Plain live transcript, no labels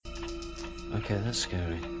Okay, that's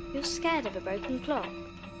scary. You're scared of a broken clock?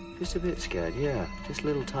 Just a bit scared, yeah. Just a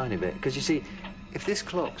little tiny bit. Because you see, if this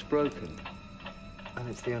clock's broken, and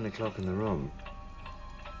it's the only clock in the room,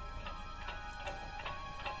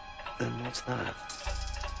 then what's that?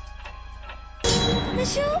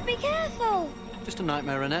 Michelle, be careful! Just a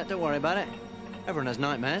nightmare, Annette. Don't worry about it. Everyone has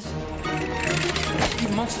nightmares. You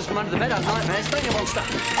monsters from under the bed have nightmares, don't you, monster?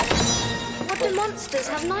 What do monsters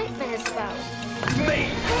have nightmares about? Me!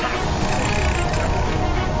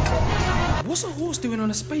 What's a horse doing on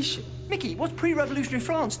a spaceship? Mickey, what's pre-revolutionary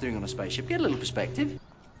France doing on a spaceship? Get a little perspective.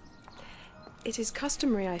 It is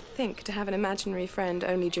customary, I think, to have an imaginary friend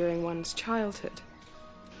only during one's childhood.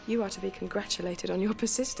 You are to be congratulated on your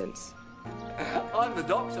persistence. I'm the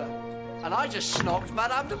doctor, and I just snogged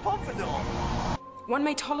Madame de Pompadour. One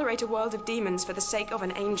may tolerate a world of demons for the sake of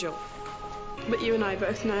an angel. But you and I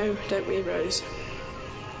both know, don't we, Rose?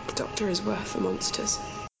 The Doctor is worth the monsters.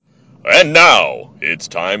 And now, it's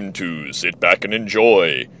time to sit back and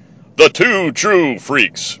enjoy the Two True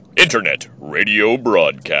Freaks Internet Radio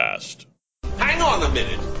Broadcast. Hang on a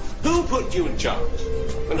minute. Who put you in charge?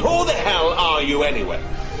 And who the hell are you anyway?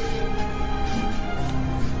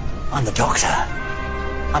 I'm the Doctor.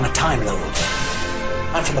 I'm a Time Lord.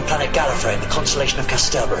 I'm from the planet Gallifrey in the constellation of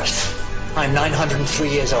Castelbarus. I'm 903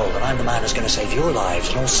 years old, and I'm the man who's going to save your lives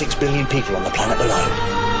and all 6 billion people on the planet below.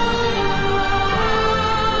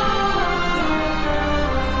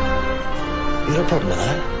 You got a problem with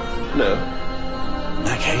that? No. In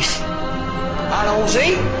that case,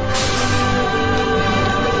 Allons-y!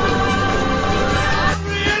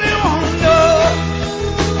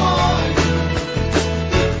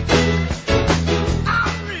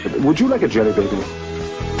 Would you like a jelly baby?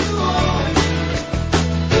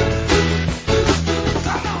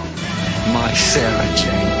 My Sarah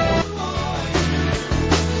Jane.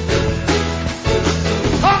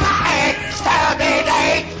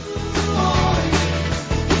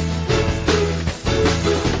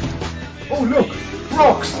 Oh, look!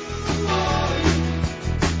 Rocks!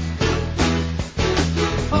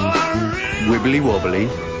 Wibbly wobbly,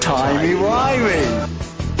 timey-wimey.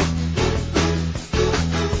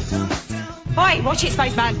 Oi, watch it,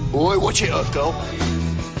 spaceman. Oi, watch it, Earth girl.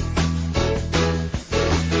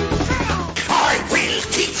 I will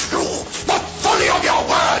teach you the folly of your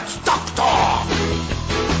words, Doctor!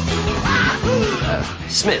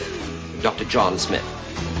 Smith. Dr. John Smith.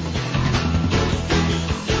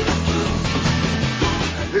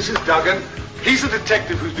 This is Duggan. He's a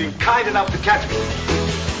detective who's been kind enough to catch me.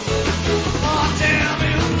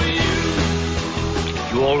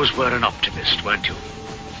 You always were an optimist, weren't you?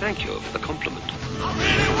 Thank you for the compliment.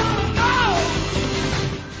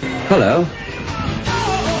 Hello.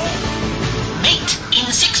 Mate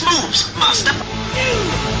in 6 moves, master.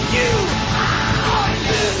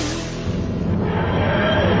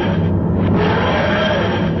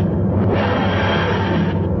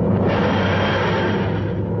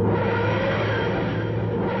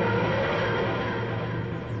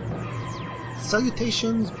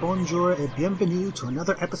 Salutations, bonjour, et bienvenue to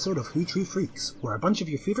another episode of Who True Freaks, where a bunch of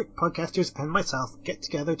your favourite podcasters and myself get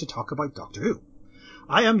together to talk about Doctor Who.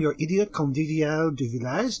 I am your idiot convivial du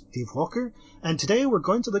village, Dave Walker, and today we're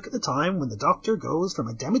going to look at the time when the Doctor goes from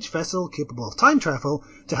a damaged vessel capable of time travel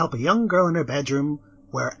to help a young girl in her bedroom,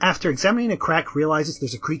 where after examining a crack realises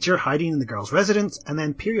there's a creature hiding in the girl's residence, and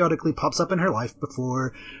then periodically pops up in her life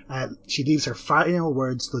before she leaves her final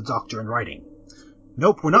words to the Doctor in writing.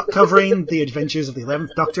 Nope, we're not covering the adventures of the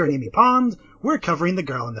 11th Doctor and Amy Pond. We're covering The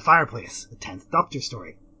Girl in the Fireplace, the 10th Doctor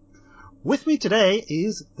story. With me today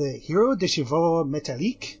is the hero de chevaux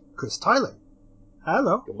métallique, Chris Tyler.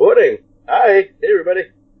 Hello. Good morning. Hi. Hey,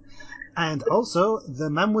 everybody. And also the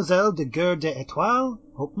Mademoiselle de Guerre des Étoiles,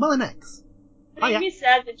 Hope Mullinex. It made me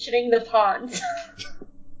sad mentioning the ponds.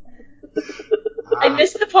 I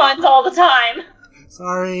miss the ponds all the time.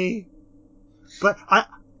 Sorry. But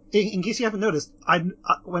in case you haven't noticed,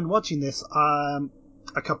 when watching this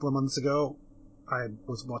a couple of months ago, I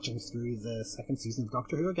was watching through the second season of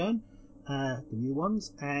Doctor Who again, the new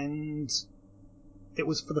ones, and it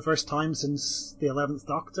was for the first time since the 11th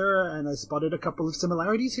Doctor, and I spotted a couple of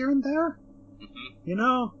similarities here and there. Mm-hmm. You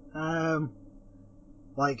know,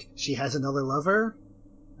 like she has another lover,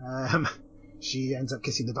 she ends up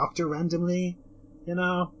kissing the Doctor randomly. You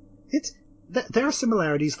know, there are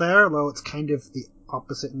similarities there, although it's kind of the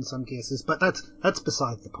opposite in some cases, but that's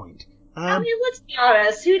beside the point. I mean, let's be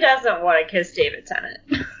honest, who doesn't want to kiss David Tennant?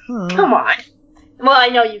 Come on. Well, I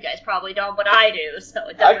know you guys probably don't, but I do, so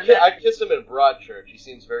it doesn't matter. I kissed him in Broadchurch. He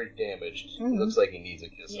seems very damaged. He looks like he needs a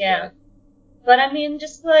kiss. Yeah. But I mean,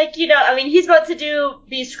 just like, he's about to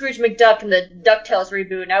be Scrooge McDuck in the DuckTales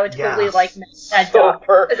reboot, and I would totally max that duck.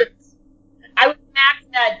 Perfect. I would max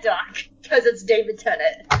that duck, because it's David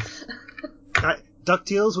Tennant.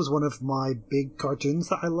 DuckTales was one of my big cartoons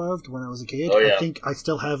that I loved when I was a kid. Oh, yeah. I think I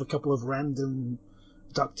still have a couple of random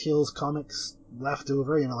DuckTales comics left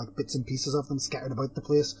over, like bits and pieces of them scattered about the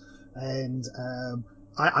place. And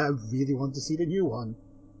I really want to see the new one.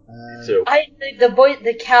 Me too.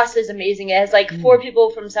 The cast is amazing. It has 4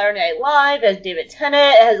 people from Saturday Night Live. It has David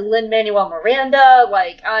Tennant. It has Lin-Manuel Miranda.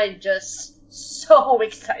 I'm just so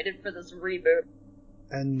excited for this reboot.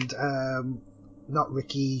 And not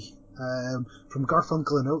Ricky. From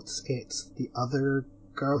Garfunkel and Oates, it's the other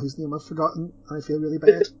girl whose name I've forgotten. I feel really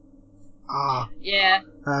bad. Yeah.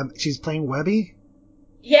 She's playing Webby.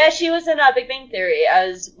 Yeah, she was in Big Bang Theory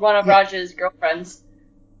as one of Raj's girlfriends.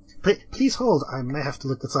 Please hold. I may have to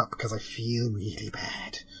look this up because I feel really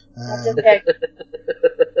bad. That's okay.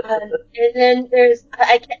 And then there's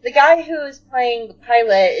the guy who is playing the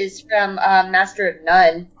pilot is from Master of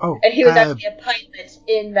None. Oh, and he was actually a pilot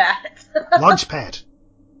in that. Launchpad.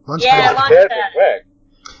 Launchpad.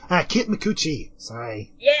 Kate Micucci.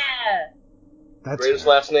 Sorry. Yeah. That's greatest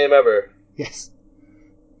last name ever. Yes.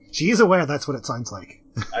 She is aware that's what it sounds like.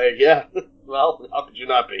 Yeah. Well, how could you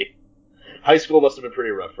not be? High school must have been pretty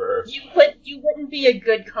rough for her. You wouldn't be a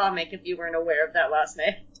good comic if you weren't aware of that last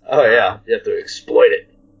name. Oh yeah, you have to exploit it.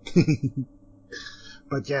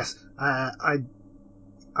 But yes, I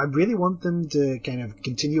really want them to kind of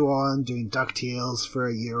continue on doing DuckTales for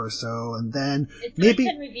a year or so, and then it's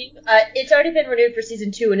already been renewed for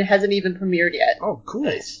season 2, and it hasn't even premiered yet. Oh, cool.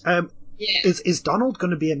 Nice. Is Donald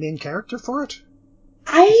going to be a main character for it?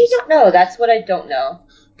 I don't know. That's what I don't know.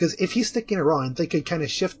 Because if he's sticking around, they could kind of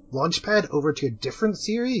shift Launchpad over to a different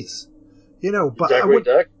series. But Darkwing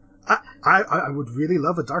Duck? I would really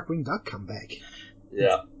love a Darkwing Duck comeback.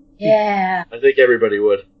 Yeah. Yeah. I think everybody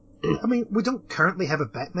would. I mean, we don't currently have a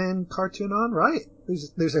Batman cartoon on, right?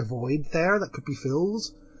 There's a void there that could be filled.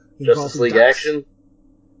 Justice League ducks. Action?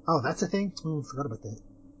 Oh, that's a thing? Oh, I forgot about that.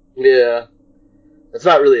 Yeah. It's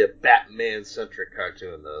not really a Batman-centric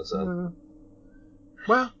cartoon, though, so...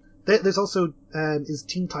 Well, there's also, is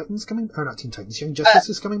Teen Titans coming? Or not Teen Titans, Young Justice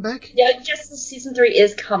is coming back? Yeah, Justice Season 3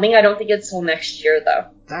 is coming. I don't think it's till next year, though.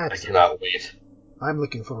 I cannot wait. I'm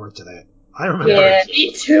looking forward to that. I remember. Yeah,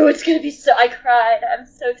 me too. It's gonna be so... I cried. I'm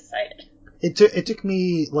so excited. It took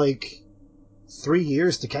me, 3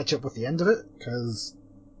 years to catch up with the end of it, because...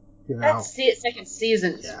 That second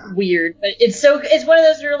season's weird, but it's one of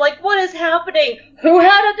those where you're like, what is happening? Who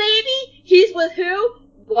had a baby? He's with who?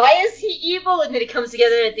 Why is he evil? And then it comes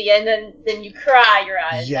together at the end, and then you cry your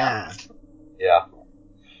eyes out. Yeah.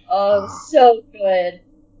 Oh, so good.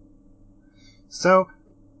 So,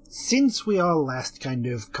 since we all last kind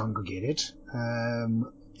of congregated,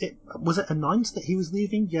 was it announced that he was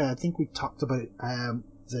leaving? Yeah, I think we talked about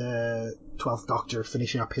the 12th Doctor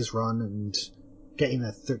finishing up his run and getting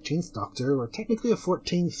a 13th Doctor, or technically a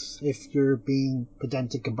 14th if you're being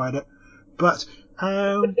pedantic about it. But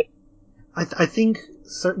I think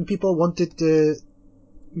certain people wanted to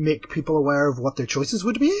make people aware of what their choices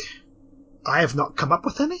would be. I have not come up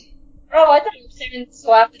with any. Oh, I thought you were saving this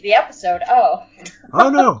till after the episode. Oh.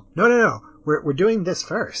 Oh no. We're doing this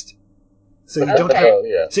first. So you don't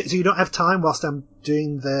have so you don't have time whilst I'm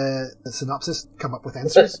doing the synopsis to come up with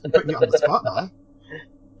answers. I'm putting you on the spot now.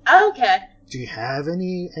 Okay. Do you have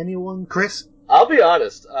anyone, Chris? I'll be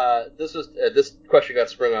honest. This question got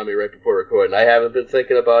sprung on me right before recording. I haven't been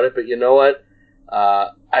thinking about it, but you know what?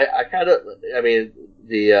 I kind of. I mean,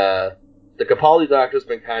 the Capaldi Doctor's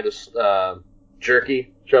been kind of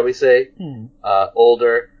jerky, shall we say?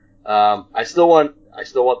 Older. I still want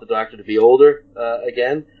the Doctor to be older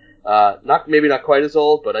again. Maybe not quite as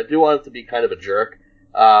old, but I do want him to be kind of a jerk.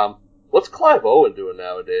 What's Clive Owen doing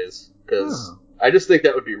nowadays? Because I just think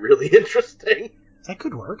that would be really interesting. That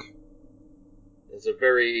could work. It's a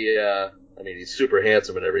very, he's super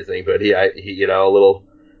handsome and everything, but he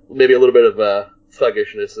maybe a little bit of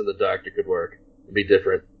thuggishness in the Doctor could work. It'd be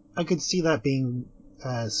different. I could see that being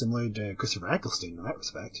similar to Christopher Eccleston in that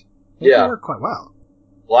respect. It could work quite well.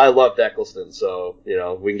 Well, I loved Eccleston, so,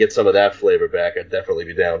 if we can get some of that flavor back, I'd definitely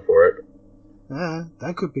be down for it.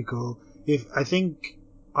 That could be cool.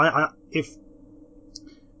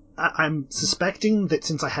 I'm suspecting that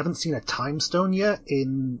since I haven't seen a time stone yet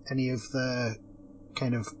in any of the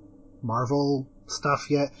kind of Marvel stuff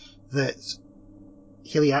yet, that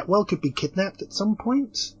Hayley Atwell could be kidnapped at some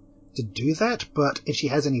point to do that, but if she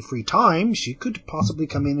has any free time, she could possibly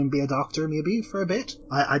come in and be a Doctor maybe for a bit.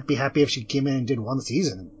 I'd be happy if she came in and did one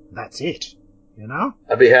season, and that's it.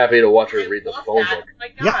 I'd be happy to watch her read the phone book. Oh my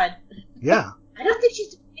god. Yeah. I don't think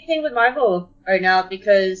she's doing anything with Marvel right now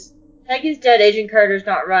because Peggy's dead, Agent Carter's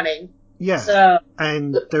not running. Yeah. So.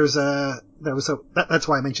 And that's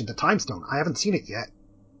why I mentioned the Time Stone. I haven't seen it yet.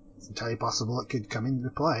 It's entirely possible it could come into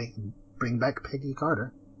play and bring back Peggy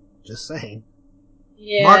Carter. Just saying.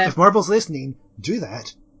 Yeah. If Marvel's listening, do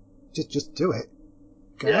that. Just do it.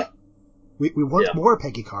 Okay? Yeah. We want more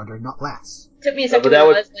Peggy Carter, not less. Took me a second to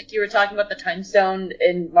realize, like, you were talking about the Time Stone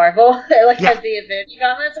in Marvel. Like, had the Infinity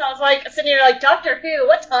Gauntlets, and I was like, sitting here like, Doctor Who,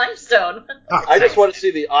 what Time Stone? I just want to see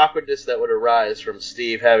the awkwardness that would arise from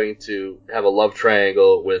Steve having to have a love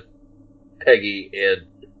triangle with Peggy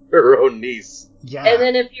and her own niece. Yeah. And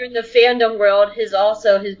then if you're in the fandom world, his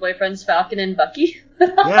boyfriend's Falcon and Bucky.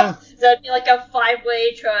 Yeah. So that'd be like a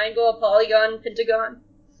 5-way triangle, a polygon, pentagon.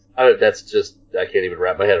 I can't even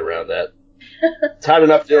wrap my head around that. Time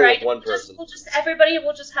enough dealing with one person. Everybody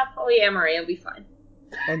will just have polyamory and be fine.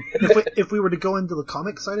 And if we were to go into the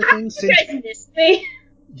comic side of things, you guys missed me.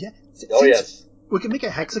 Yeah. Yes. We can make a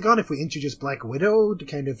hexagon if we introduce Black Widow to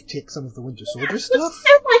kind of take some of the Winter Soldier stuff. Let's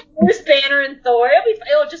have, like, Bruce Banner and Thor.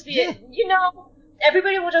 It'll just be,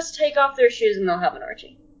 everybody will just take off their shoes and they'll have an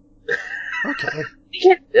orgy. Okay.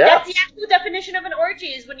 Because that's the actual definition of an orgy,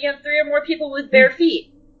 is when you have 3 or more people with bare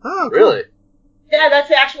feet. Oh, cool. Really? Yeah, that's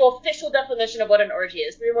the actual official definition of what an orgy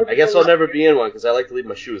is. 3 or more people. I guess I'll never be in one because I like to leave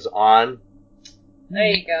my shoes on. There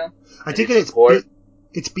you go. I think it's Bare,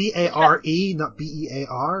 not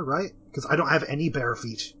Bear, right? Because I don't have any bare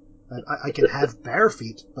feet. I can have bare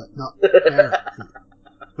feet, but not bare feet.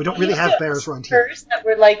 We don't really have bears around here. That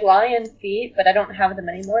were like lion feet, but I don't have them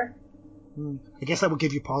anymore. I guess I will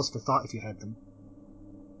give you pause for thought if you had them.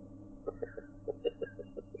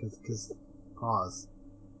 Because pause.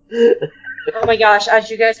 Oh my gosh, as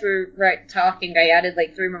you guys were talking, I added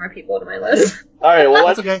like 3 more people to my list. Alright, well,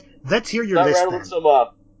 that's okay. Let's hear your list then. Some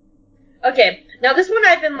up. Okay, now this one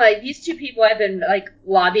I've been like, these 2 people I've been like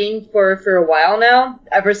lobbying for a while now,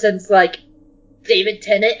 ever since like David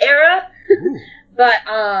Tennant era. But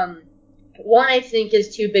one I think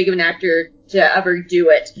is too big of an actor to ever do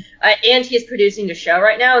it, and he's producing the show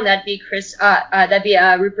right now, and that'd be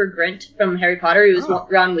Rupert Grint from Harry Potter, who was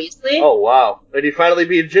Ron Weasley. Oh wow! And he finally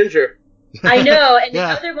beat Ginger. I know, and the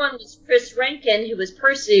other one was Chris Rankin, who was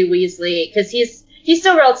Percy Weasley, because he's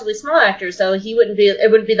still a relatively small actor, so it wouldn't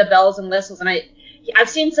be the bells and whistles. And I've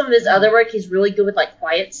seen some of his other work. He's really good with like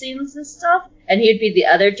quiet scenes and stuff, and he'd be the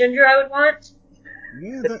other Ginger I would want.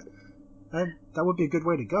 Yeah, that would be a good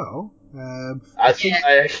way to go. I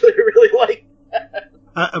actually really like that.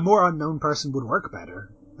 A more unknown person would work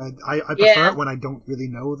better. I prefer it when I don't really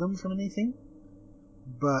know them from anything.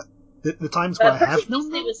 But the times where I have known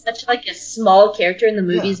them, was such like a small character in the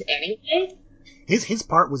movies anyway. His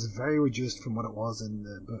part was very reduced from what it was in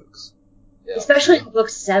the books. Yeah. Especially in book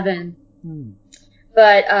 7.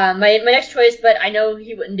 But my next choice, but I know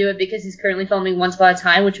he wouldn't do it because he's currently filming Once Upon a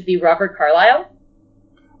Time, which would be Robert Carlyle.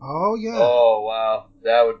 Oh yeah. Oh wow,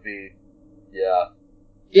 that would be, yeah.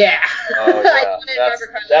 Yeah. Oh yeah.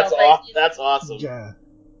 That's awesome. Yeah.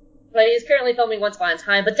 But he's currently filming Once Upon a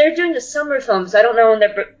Time. But they're doing the summer film, so I don't know when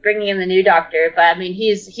they're bringing in the new Doctor. But I mean,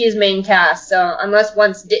 he's main cast, so unless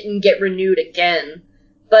Once didn't get renewed again.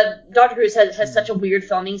 But Doctor Who has such a weird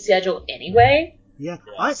filming schedule anyway. Yeah,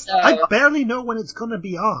 I barely know when it's going to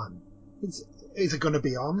be on. Is it going to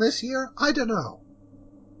be on this year? I don't know.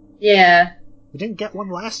 Yeah. We didn't get one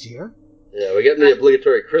last year. Yeah, we're getting the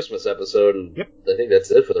obligatory Christmas episode, and I think that's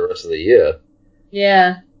it for the rest of the year.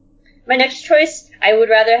 Yeah. My next choice, I would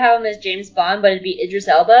rather have him as James Bond, but it'd be Idris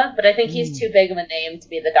Elba, but I think he's too big of a name to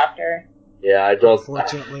be the Doctor. Yeah, I don't...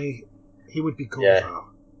 Unfortunately, he would be cool, though.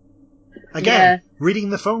 Again, reading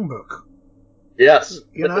the phone book. Yes.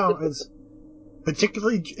 You know, it's...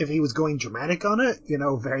 Particularly if he was going dramatic on it,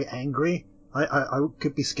 very angry. I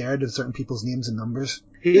could be scared of certain people's names and numbers.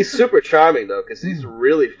 He's super charming though, because he's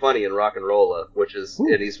really funny in Rock and Rolla, which is,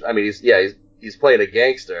 and he's playing a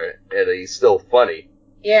gangster, and he's still funny.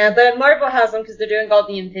 Yeah, but Marvel has him because they're doing all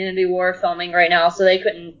the Infinity War filming right now, so they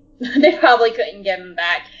probably couldn't get him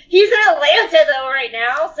back. He's in Atlanta though right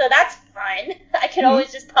now, so that's fun. I can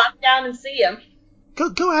always just pop down and see him.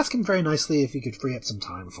 Go ask him very nicely if he could free up some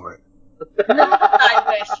time for it. No,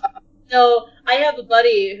 I wish. So I have a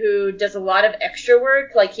buddy who does a lot of extra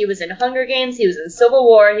work. Like he was in Hunger Games, he was in Civil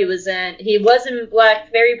War, he was in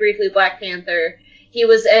very briefly Black Panther. He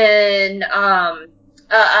was in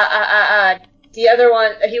the other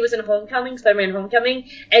one. He was in Homecoming, Spider-Man Homecoming,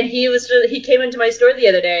 and he came into my store the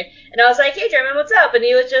other day, and I was like, "Hey, German, what's up?" And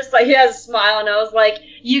he was just like, he has a smile, and I was like,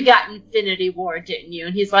 "You got Infinity War, didn't you?"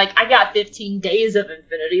 And he's like, "I got 15 days of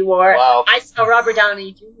Infinity War. Wow. I saw Robert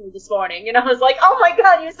Downey Jr. this morning," and I was like, "Oh my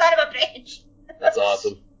god, you son of a bitch!" That's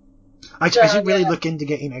awesome. I should really look into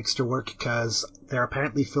getting extra work, because they're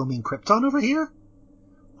apparently filming Krypton over here?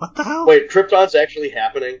 What the hell? Wait, Krypton's actually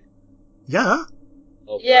happening? Yeah.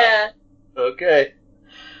 Oh, yeah. Okay.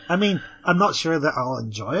 I mean, I'm not sure that I'll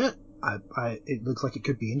enjoy it. It looks like it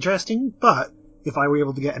could be interesting, but if I were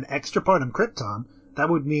able to get an extra part on Krypton, that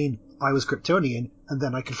would mean I was Kryptonian, and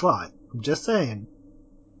then I could fly. I'm just saying.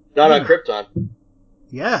 Not on Krypton.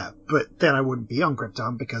 Yeah, but then I wouldn't be on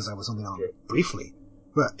Krypton because I was only on briefly.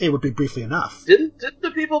 But it would be briefly enough. Didn't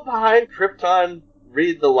the people behind Krypton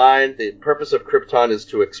read the line, "The purpose of Krypton is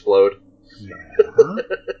to explode"? Yeah.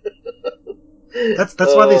 That's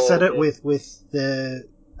why they said it with the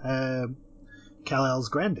Kal-El's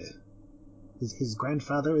grandad. His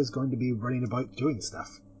grandfather is going to be running about doing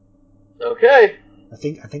stuff. Okay. I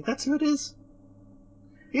think that's who it is.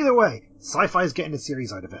 Either way, Sci-Fi's getting a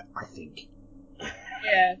series out of it, I think.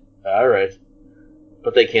 Yeah. Alright.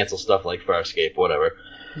 But they cancel stuff like Farscape, whatever.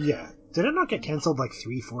 Yeah. Did it not get cancelled like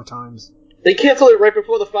 3-4 times? They canceled it right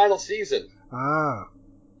before the final season. Ah.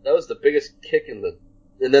 That was the biggest kick in the...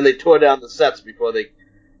 And then they tore down the sets before they're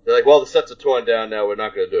like, well, the sets are torn down now, we're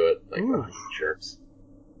not going to do it. Like, oh, you jerks.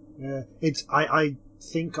 Yeah. I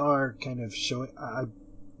think our kind of show... I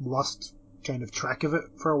lost kind of track of it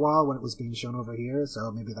for a while when it was being shown over here, so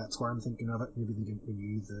maybe that's where I'm thinking of it. Maybe they didn't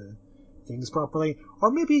renew the things properly.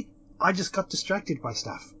 Or maybe I just got distracted by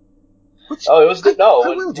stuff. When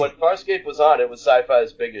Farscape was on, it was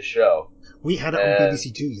Sci-Fi's biggest show. We had it on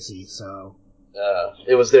BBC Two, you see, so...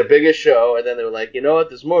 it was their biggest show, and then they were like, you know what,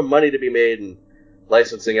 there's more money to be made in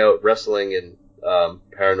licensing out wrestling and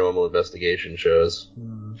paranormal investigation shows.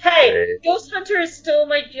 Hey, Ghost Hunter is still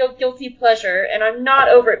my guilty pleasure, and I'm not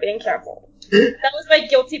over it being canceled. That was my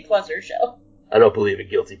guilty pleasure show. I don't believe in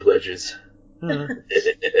guilty pleasures. So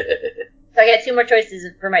I got 2 more choices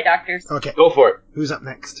for my doctors. Okay. Go for it. Who's up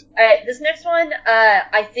next? Alright, this next one,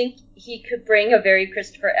 I think he could bring a very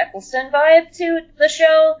Christopher Eccleston vibe to the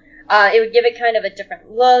show. It would give it kind of a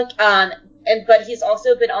different look, but he's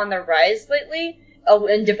also been on the rise lately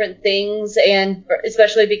in different things, and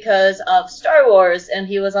especially because of Star Wars, and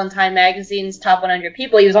he was on Time Magazine's Top 100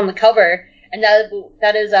 People. He was on the cover, and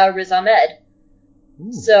that is Riz Ahmed.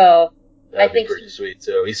 Ooh. So That'd be pretty sweet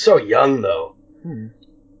too. He's so young though.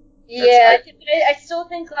 Yeah, I still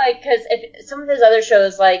think because if some of his other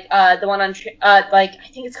shows, like the one on I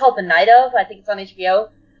think it's called The Night Of, I think it's on HBO.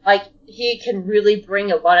 Like, he can really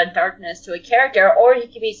bring a lot of darkness to a character, or he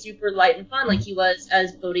can be super light and fun, like he was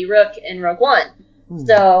as Bodhi Rook in Rogue One.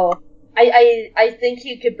 So, I think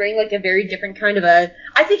he could bring, like, a very different kind of a...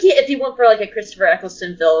 I think if he went for, like, a Christopher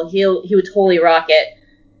Eccleston film, he would totally rock it.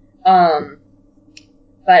 But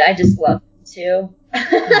I just love him, too.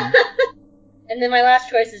 And then my last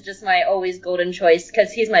choice is just my always golden choice,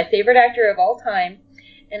 because he's my favorite actor of all time,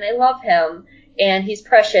 and I love him. And he's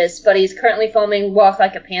precious, but he's currently filming Walk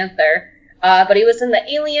Like a Panther. But he was in The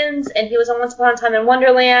Aliens, and he was on Once Upon a Time in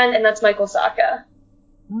Wonderland, and that's Michael Sacca.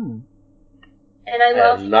 And I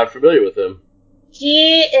love him. I'm not familiar with him.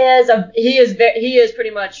 He is pretty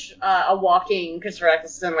much a walking Christopher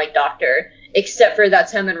Eccleston like doctor, except for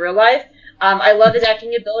that's him in real life. I love his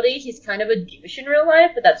acting ability. He's kind of a douche in real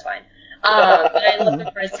life, but that's fine. But I love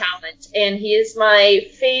him for his talent, and he is my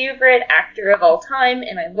favorite actor of all time,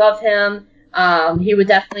 and I love him. He would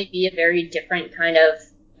definitely be a very different kind of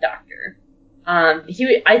doctor.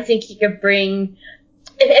 I think he could bring...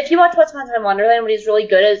 If you watch Once Upon a Time in Wonderland, what he's really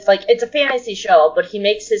good at is, like, it's a fantasy show, but he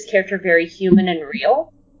makes his character very human and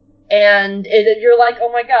real. And you're like,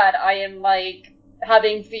 oh my god, I am, like,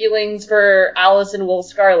 having feelings for Alice and Will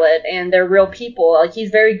Scarlet, and they're real people. Like,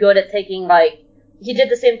 he's very good at taking, like... He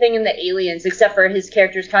did the same thing in The Aliens, except for his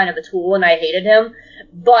character's kind of a tool, and I hated him.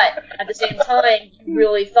 But at the same time, you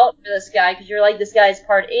really felt for this guy, because you're like, this guy's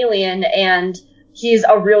part alien, and he's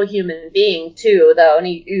a real human being, too, though, and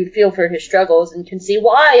you feel for his struggles and can see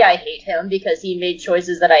why I hate him, because he made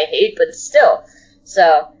choices that I hate, but still.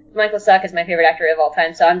 So, Michael Sacca is my favorite actor of all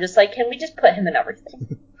time, so I'm just like, can we just put him in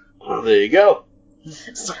everything? Well, there you go.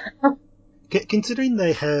 Considering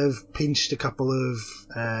they have pinched a couple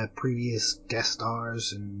of previous guest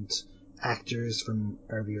stars and actors from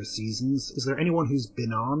earlier seasons, is there anyone who's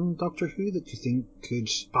been on Doctor Who that you think could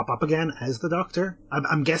pop up again as the Doctor?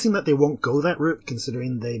 I'm guessing that they won't go that route,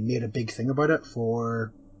 considering they made a big thing about it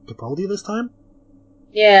for Capaldi this time.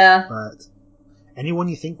 Yeah. But anyone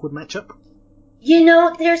you think would match up? You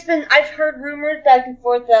know, I've heard rumors back and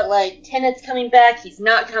forth that, like, Tennant's coming back, he's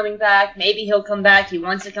not coming back, maybe he'll come back, he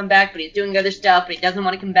wants to come back, but he's doing other stuff, but he doesn't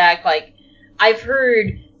want to come back. Like, I've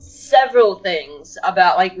heard several things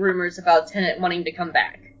about, like, rumors about Tennant wanting to come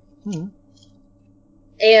back.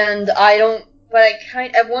 And I don't But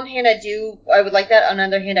at one hand I would like that, on the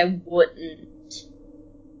other hand I wouldn't.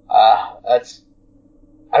 I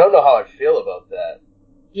don't know how I feel about that.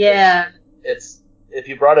 Yeah. If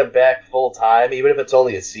you brought him back full time, even if it's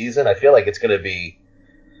only a season, I feel like it's going to be.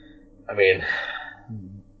 I mean,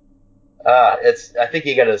 I think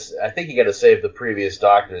you gotta save the previous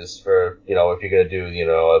Doctors for if you're going to do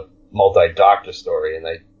a multi-Doctor story, and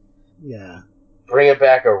bring it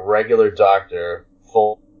back a regular Doctor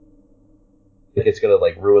full. I think it's going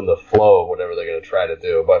to ruin the flow of whatever they're going to try to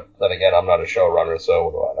do. But then again, I'm not a showrunner, so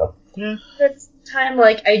what do I know? Yeah. This time,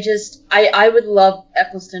 I would love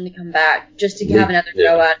Eccleston to come back just to have another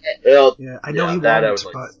go at it. Well, I know he won't,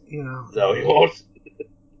 but no, he won't.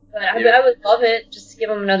 But I would love it just to give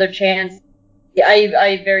him another chance.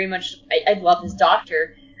 I very much I love his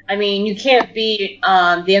Doctor. I mean, you can't beat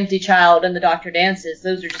The Empty Child and The Doctor Dances.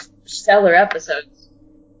 Those are just stellar episodes.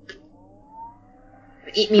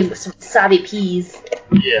 Eat me with some wasabi peas.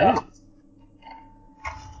 Yeah.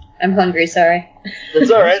 I'm hungry, sorry.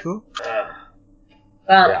 That's all right. Cool.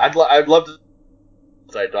 I'd love to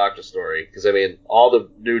see Doctor story, because I mean, all the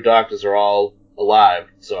new Doctors are all alive,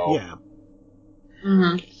 so. Yeah.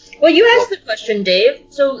 Mm-hmm. Well, you asked the question, Dave.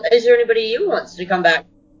 So, is there anybody who wants to come back?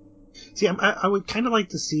 See, I would kind of like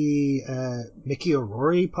to see Mickey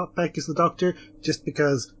O'Rourke pop back as the Doctor, just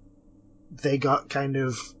because they got kind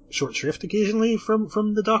of short shrift occasionally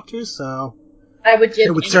from the Doctors, so I would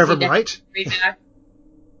it would serve him right.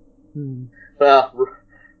 Well,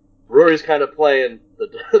 Rory's kind of playing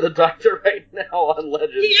the Doctor right now on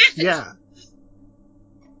Legends. Yeah,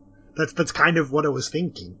 that's kind of what I was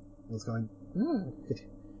thinking. I was going, could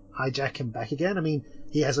hijack him back again. I mean,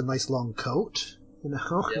 he has a nice long coat,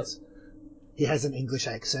 Yep. He has an English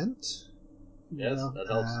accent. Yes, that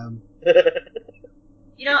helps.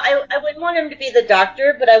 I wouldn't want him to be the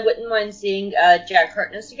Doctor, but I wouldn't mind seeing Jack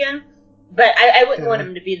Harkness again. But I wouldn't want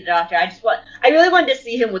him to be the Doctor. I really wanted to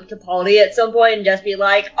see him with Capaldi at some point and just be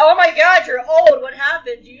like, "Oh my God, you're old. What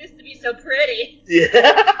happened? You used to be so pretty." Yeah,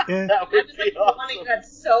 that would be awesome. Wanting that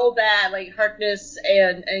so bad, like Harkness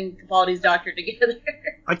and Capaldi's Doctor together.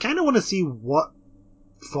 I kind of want to see what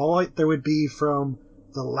fallout there would be from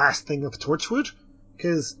the last thing of Torchwood,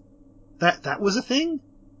 because that was a thing.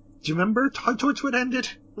 Do you remember how Torchwood ended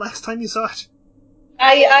last time you saw it?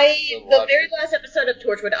 The very last episode of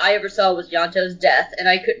Torchwood I ever saw was Yonto's death, and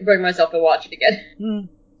I couldn't bring myself to watch it again.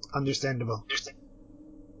 Understandable.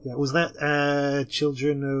 Yeah, was that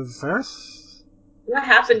Children of Earth? What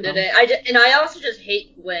happened in it? I also just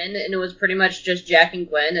hate Gwen, and it was pretty much just Jack and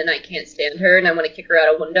Gwen, and I can't stand her, and I want to kick her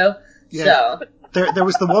out a window. Yeah. So there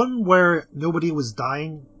was the one where nobody was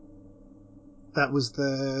dying. That was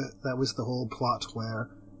the whole plot where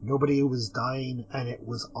nobody was dying, and it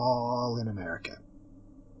was all in America,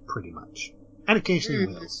 pretty much, and occasionally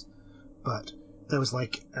Wales. But there was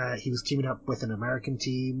he was teaming up with an American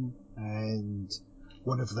team, and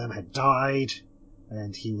one of them had died,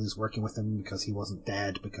 and he was working with them because he wasn't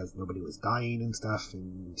dead, because nobody was dying and stuff,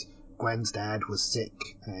 and Gwen's dad was sick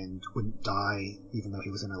and wouldn't die, even though he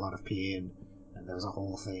was in a lot of pain, and there was a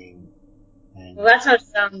whole thing. And well, that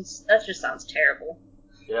just sounds terrible.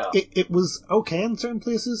 Yeah. It was okay in certain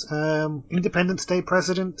places. Independence Day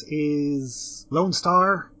president is Lone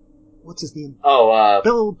Star. What's his name?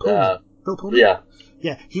 Bill Pullman. Bill Pullman? Yeah.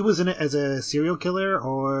 Yeah, he was in it as a serial killer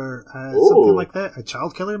or something like that. A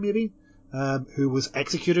child killer, maybe. Who was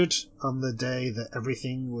executed on the day that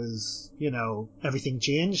everything was, everything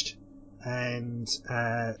changed. And,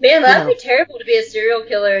 man, that'd be terrible to be a serial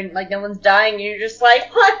killer and, no one's dying and you're just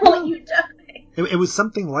like, why won't you die? It was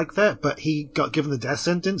something like that, but he got given the death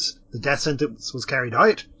sentence. The death sentence was carried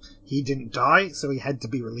out. He didn't die, so he had to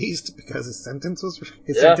be released because his sentence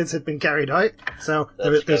had been carried out. So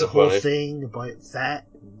there's a whole thing about that.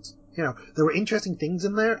 And, there were interesting things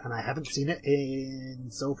in there, and I haven't seen it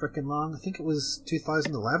in so freaking long. I think it was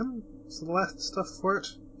 2011 was the last stuff for it.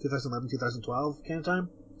 2011, 2012 kind of time.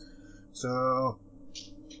 So,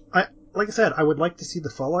 like I said, I would like to see the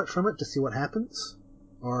fallout from it to see what happens.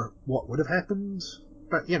 Or what would have happened.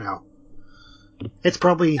 But, it's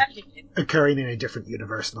probably occurring in a different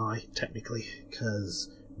universe now, technically, because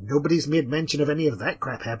nobody's made mention of any of that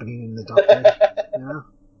crap happening in the Doctor.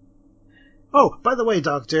 Oh, by the way,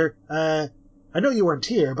 Doctor, I know you weren't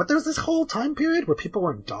here, but there was this whole time period where people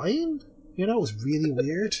weren't dying. It was really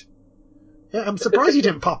weird. Yeah, I'm surprised you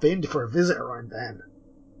didn't pop in for a visit around then.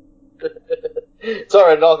 It's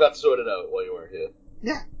alright, it all got sorted out while you weren't here.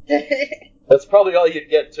 Yeah. That's probably all you'd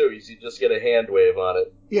get, too, is you just get a hand wave on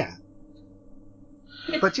it. Yeah.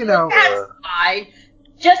 But, That's fine.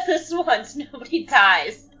 Just this once, nobody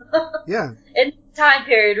dies. Yeah. In time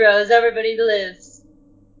period, Rose, everybody lives.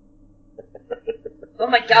 Oh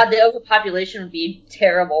my god, the overpopulation would be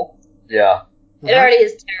terrible. Yeah. It already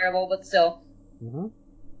is terrible, but still. Mm-hmm.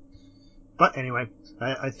 But anyway,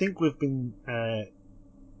 I think we've been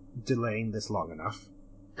delaying this long enough.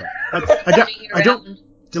 I don't.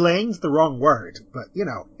 Delaying's the wrong word, but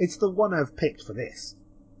it's the one I've picked for this.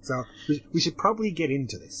 So we should probably get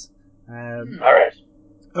into this. All right.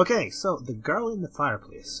 Okay, so The Girl in the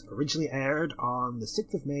Fireplace originally aired on the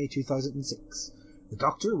 6th of May 2006. The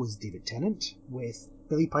Doctor was David Tennant, with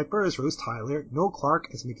Billie Piper as Rose Tyler, Noel Clarke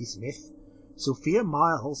as Mickey Smith, Sophia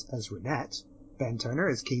Miles as Renette, Ben Turner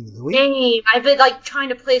as King Louis. Dang, I've been trying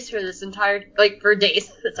to place her this entire for days.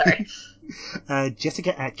 Sorry.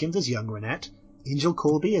 Jessica Atkins as young Renette, Angel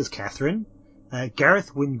Colby as Catherine,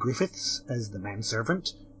 Gareth Wynne Griffiths as the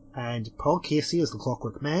manservant, and Paul Casey as the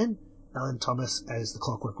Clockwork Man, Ellen Thomas as the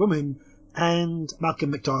Clockwork Woman, and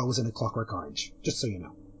Malcolm McDowell was in A Clockwork Orange, just so you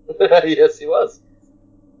know. Yes, he was.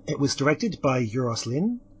 It was directed by Euros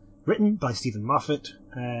Lyn, written by Stephen Moffat,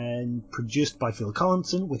 and produced by Phil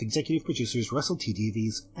Collinson, with executive producers Russell T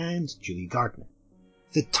Davies and Julie Gardner.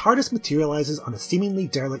 The TARDIS materializes on a seemingly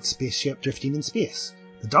derelict spaceship drifting in space.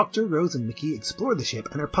 The Doctor, Rose and Mickey explore the ship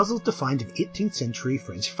and are puzzled to find an 18th century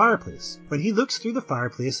French fireplace. When he looks through the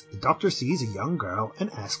fireplace, the Doctor sees a young girl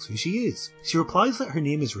and asks who she is. She replies that her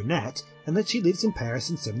name is Renette and that she lives in Paris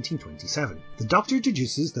in 1727. The Doctor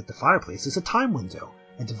deduces that the fireplace is a time window,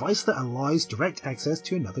 a device that allows direct access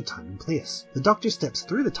to another time and place. The Doctor steps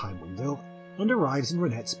through the time window and arrives in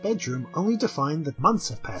Renette's bedroom only to find that months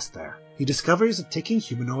have passed there. He discovers a ticking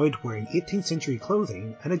humanoid wearing 18th century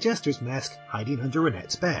clothing and a jester's mask hiding under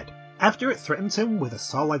Renette's bed. After it threatens him with a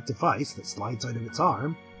saw-like device that slides out of its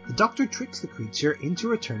arm, the Doctor tricks the creature into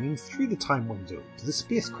returning through the time window to the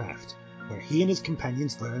spacecraft, where he and his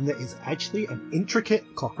companions learn that it is actually an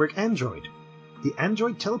intricate clockwork android. The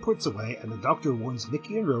android teleports away and the Doctor warns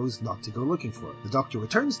Mickey and Rose not to go looking for it. The Doctor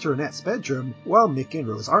returns to Renette's bedroom while Mickey and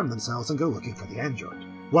Rose arm themselves and go looking for the android.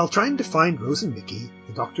 While trying to find Rose and Mickey,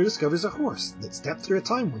 the Doctor discovers a horse that stepped through a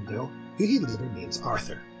time window, who he later names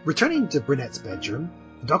Arthur. Returning to Renette's bedroom,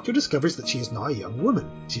 the Doctor discovers that she is now a young woman.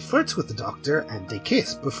 She flirts with the Doctor and they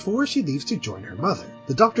kiss before she leaves to join her mother.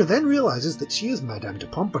 The Doctor then realizes that she is Madame de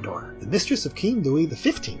Pompadour, the mistress of King Louis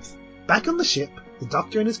XV. Back on the ship, the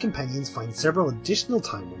Doctor and his companions find several additional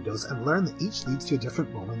time windows and learn that each leads to a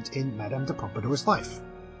different moment in Madame de Pompadour's life.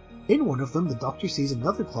 In one of them, the Doctor sees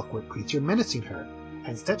another clockwork creature menacing her,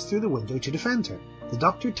 and steps through the window to defend her. The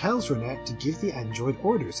Doctor tells Renette to give the android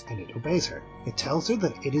orders, and it obeys her. It tells her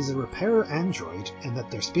that it is a repairer android, and that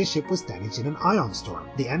their spaceship was damaged in an ion storm.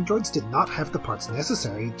 The androids did not have the parts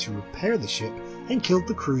necessary to repair the ship, and killed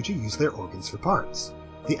the crew to use their organs for parts.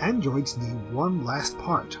 The androids need one last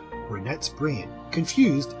part, Renette's brain.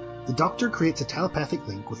 Confused, the Doctor creates a telepathic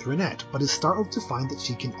link with Renette, but is startled to find that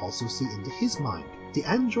she can also see into his mind. The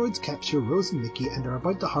androids capture Rose and Mickey and are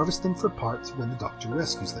about to harvest them for parts when the Doctor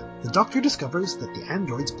rescues them. The Doctor discovers that the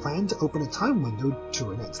androids plan to open a time window to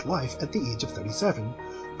Renette's life at the age of 37,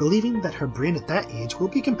 believing that her brain at that age will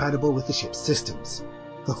be compatible with the ship's systems.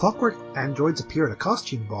 The clockwork androids appear at a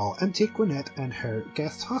costume ball and take Renette and her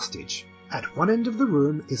guests hostage. At one end of the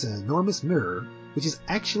room is an enormous mirror, which is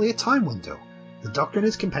actually a time window. The Doctor and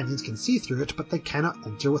his companions can see through it, but they cannot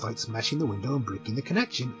enter without smashing the window and breaking the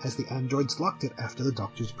connection, as the androids locked it after the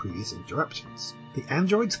Doctor's previous interruptions. The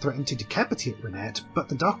androids threaten to decapitate Renette, but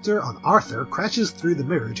the Doctor on Arthur crashes through the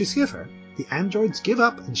mirror to save her. The androids give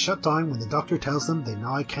up and shut down when the Doctor tells them they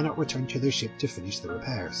now cannot return to their ship to finish the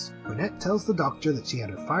repairs. Renette tells the Doctor that she had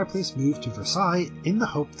her fireplace moved to Versailles in the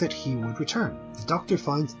hope that he would return. The Doctor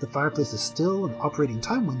finds that the fireplace is still an operating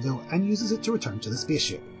time window and uses it to return to the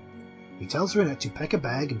spaceship. He tells Renette to pack a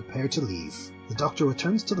bag and prepare to leave. The Doctor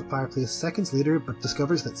returns to the fireplace seconds later, but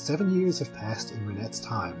discovers that 7 years have passed in Renette's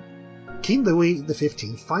time. King Louis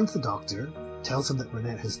XV finds the Doctor, tells him that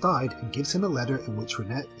Renette has died, and gives him a letter in which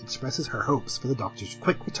Renette expresses her hopes for the Doctor's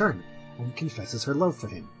quick return, and confesses her love for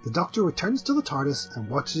him. The Doctor returns to the TARDIS and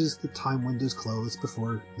watches the time windows close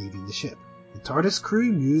before leaving the ship. The TARDIS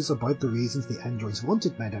crew muse about the reasons the androids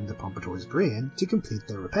wanted Madame de Pompadour's brain to complete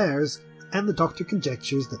their repairs, and the Doctor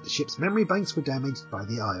conjectures that the ship's memory banks were damaged by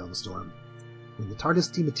the ion storm. When the TARDIS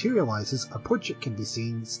dematerializes, a portrait can be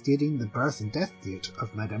seen stating the birth and death date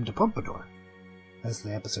of Madame de Pompadour. As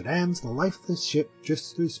the episode ends, the lifeless ship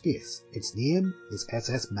drifts through space. Its name is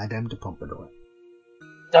SS Madame de Pompadour.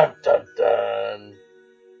 Dun dun dun.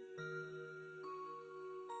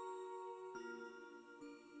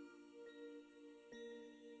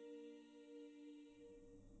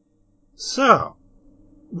 So,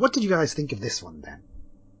 what did you guys think of this one then?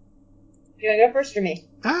 You wanna go first or me?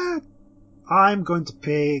 I'm going to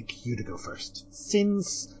pick you to go first,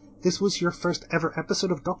 since this was your first ever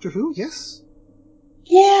episode of Doctor Who, yes?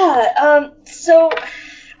 Yeah, so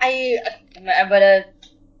I'm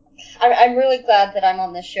really glad that I'm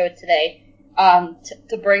on this show today,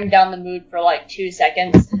 to bring down the mood for like 2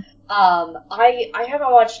 seconds. I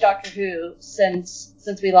haven't watched Doctor Who since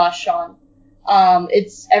we lost Sean.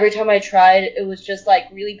 It's every time I tried, it was just like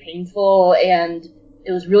really painful, and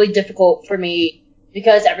it was really difficult for me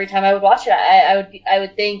because every time I would watch it, I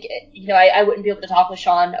would think, I wouldn't be able to talk with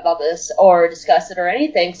Sean about this or discuss it or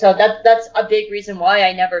anything. So that's a big reason why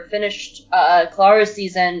I never finished Clara's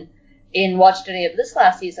season and watched any of this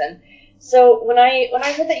last season. So when I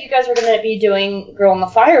heard that you guys were going to be doing Girl in the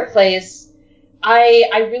Fireplace,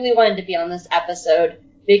 I really wanted to be on this episode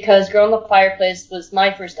because Girl in the Fireplace was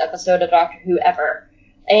my first episode of Doctor Who ever.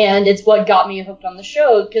 And it's what got me hooked on the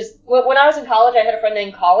show, because when I was in college, I had a friend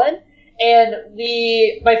named Colin, and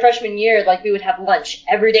my freshman year, like, we would have lunch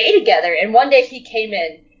every day together, and one day he came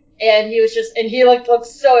in, and he looked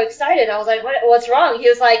so excited. I was like, what's wrong? He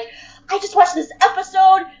was like, I just watched this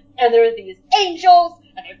episode, and there were these angels,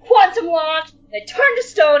 and they're quantum locked, and they turned to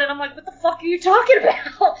stone, and I'm like, what the fuck are you talking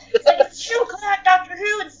about? It's like, it's a show called Doctor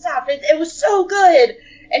Who and stuff. It was so good.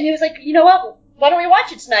 And he was like, you know what? Why don't we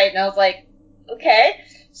watch it tonight? And I was like, okay.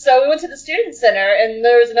 So we went to the student center, and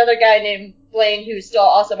there was another guy named Blaine who's still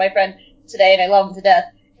also my friend today, and I love him to death.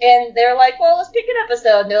 And they're like, well, let's pick an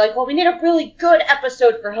episode. And they're like, well, we need a really good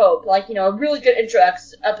episode for Hope. Like, a really good intro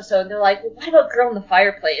episode. And they're like, well, what about Girl in the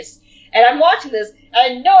Fireplace? And I'm watching this, and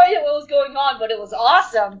I had no idea what was going on, but it was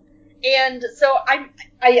awesome. And so I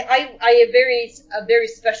have a very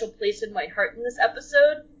special place in my heart in this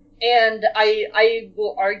episode. And I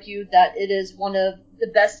will argue that it is one of the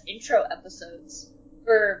best intro episodes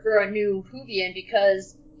for a new Whovian,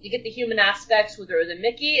 because you get the human aspects with Rose and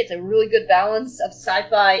Mickey. It's a really good balance of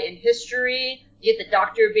sci-fi and history. You get the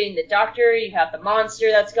Doctor being the Doctor. You have the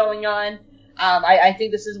monster that's going on. I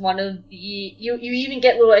think this is one of the... You even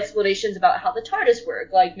get little explanations about how the TARDIS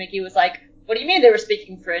work. Like, Mickey was like, what do you mean they were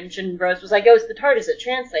speaking French? And Rose was like, oh, it's the TARDIS, it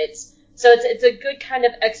translates. So it's a good kind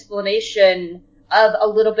of explanation of a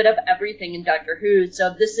little bit of everything in Doctor Who.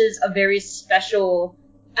 So this is a very special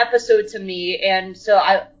episode to me, and so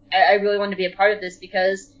I really wanted to be a part of this,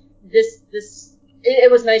 because it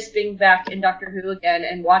was nice being back in Doctor Who again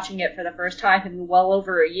and watching it for the first time in well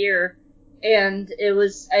over a year, and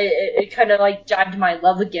it kind of like jabbed my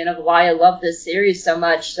love again of why I love this series so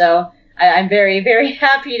much. So I'm very, very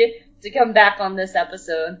happy to come back on this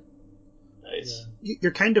episode. Nice.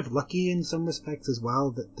 You're kind of lucky in some respects as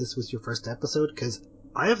well that this was your first episode, because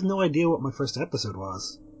I have no idea what my first episode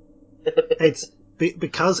was. It's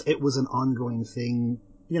because it was an ongoing thing,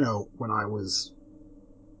 when I was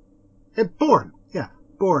born. Yeah,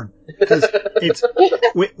 born. Because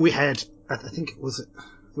we had, I think it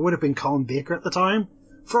would have been Colin Baker at the time.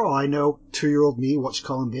 For all I know, 2-year-old me watched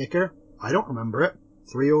Colin Baker. I don't remember it.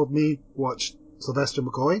 3-year-old me watched Sylvester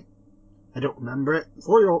McCoy. I don't remember it.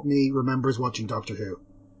 4-year-old me remembers watching Doctor Who.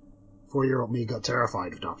 4-year-old me got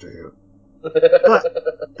terrified of Doctor Who.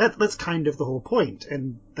 But that's kind of the whole point,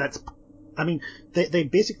 and they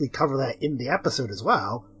basically cover that in the episode as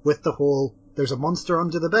well, with the whole, there's a monster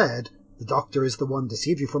under the bed, the Doctor is the one to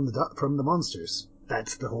save you from the monsters.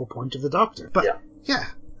 That's the whole point of the Doctor. But, yeah,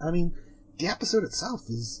 the episode itself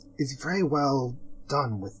is very well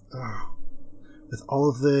done with all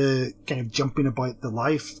of the kind of jumping about the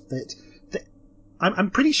life that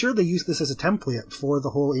I'm pretty sure they used this as a template for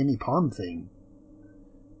the whole Amy Pond thing.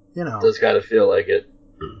 It does kind of feel like it.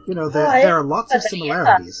 There are lots of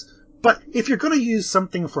similarities. But if you're going to use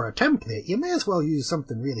something for a template, you may as well use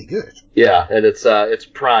something really good. Yeah, and it's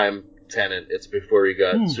prime Tennant. It's before he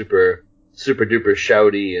got super duper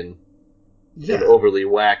shouty and overly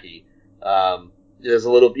wacky. There's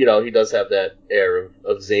a little, he does have that air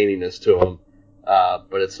of zaniness to him,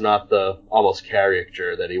 but it's not the almost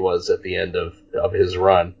caricature that he was at the end of his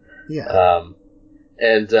run. Yeah.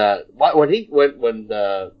 And when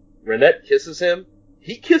Renette kisses him,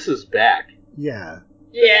 he kisses back. Yeah.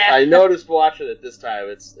 Yeah. I noticed watching it this time.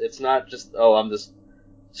 It's not just, I'm this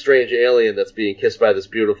strange alien that's being kissed by this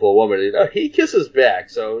beautiful woman. He kisses back,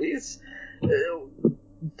 so he's...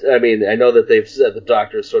 I know that they've said the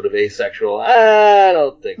Doctor is sort of asexual. I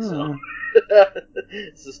don't think so.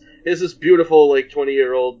 It's this beautiful,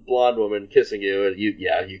 20-year-old blonde woman kissing you, and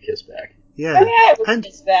you kiss back. Yeah. I would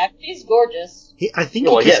kiss back. She's gorgeous.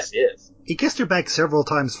 Yes, he is. He kissed her back several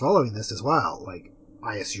times following this as well,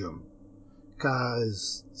 I assume.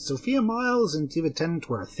 Because Sophia Miles and David Tennant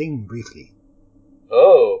were a thing briefly.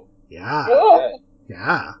 Oh. Yeah. Oh.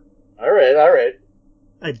 Yeah. All right.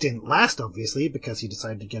 It didn't last, obviously, because he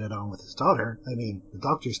decided to get it on with his daughter. The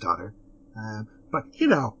Doctor's daughter. But,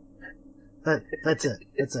 That's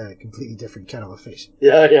a completely different kettle of fish.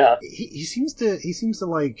 Yeah. He seems to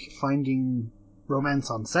like finding romance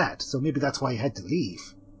on set, so maybe that's why he had to leave.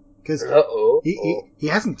 Because he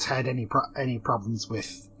hasn't had any problems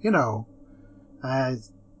with,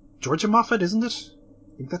 Georgia Moffat, isn't it?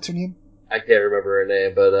 I think that's her name. I can't remember her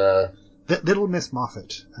name, but Little Miss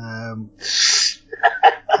Moffat,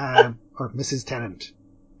 or Mrs. Tennant.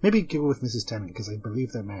 Maybe go with Mrs. Tennant because I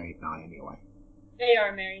believe they're married now anyway. They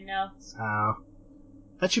are married now. So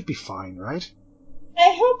that should be fine, right?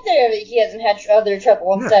 I hope he hasn't had other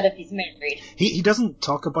trouble on set if he's married. He doesn't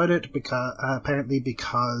talk about it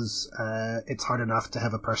because it's hard enough to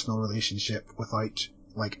have a personal relationship without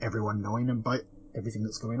like everyone knowing about everything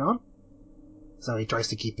that's going on. So he tries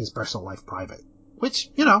to keep his personal life private, which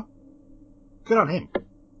good on him.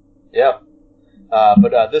 Yeah,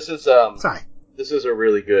 but this is sorry. This is a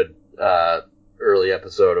really good early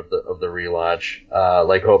episode of the relaunch.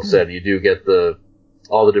 Like Hope said, you do get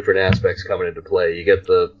all the different aspects coming into play. You get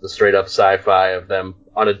the straight up sci-fi of them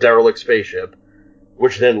on a derelict spaceship,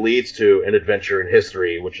 which then leads to an adventure in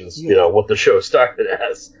history, which is what the show started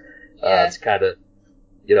as. It's kind of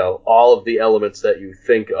all of the elements that you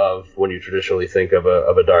think of when you traditionally think of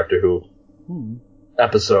a Doctor Who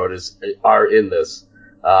episode are in this.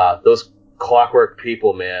 Those clockwork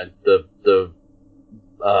people, man, the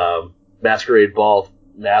masquerade ball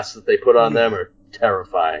masks that they put on them are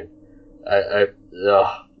terrifying.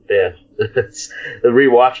 Oh man,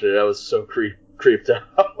 rewatching it, I was so creeped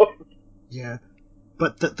out. Yeah,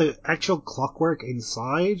 but the actual clockwork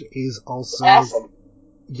inside is also awesome.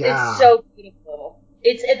 Yeah, it's so beautiful.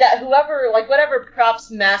 It's that whatever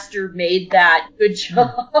props master made that, good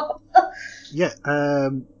job. Yeah,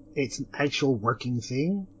 it's an actual working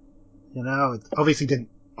thing. It obviously didn't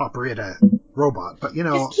operate a robot, but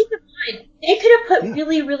Just keep in mind, they could have put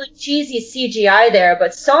really, really cheesy CGI there,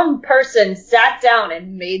 but some person sat down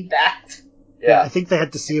and made that. Yeah, I think they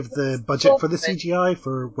had to save the budget for the CGI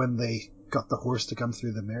for when they got the horse to come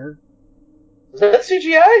through the mirror. Was that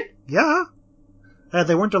CGI? Yeah.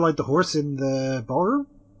 They weren't allowed the horse in the ballroom,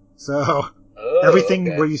 so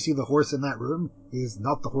everything where you see the horse in that room is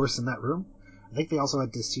not the horse in that room. I think they also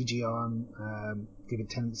had the CG on David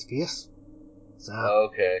Tennant's face. So,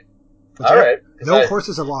 okay. All right. No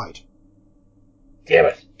horses allowed. Damn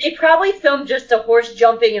it. They probably filmed just a horse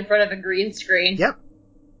jumping in front of a green screen. Yep.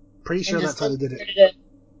 Pretty sure that's how they did it.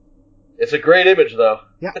 It's a great image, though.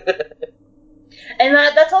 Yeah. And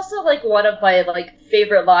that's also one of my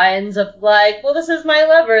favorite lines of well, this is my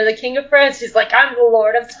lover, the King of France. He's like, I'm the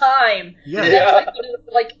Lord of Time. Yeah. That's one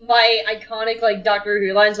of my iconic Doctor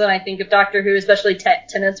Who lines when I think of Doctor Who, especially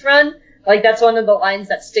Tennant's run. That's one of the lines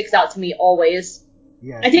that sticks out to me always.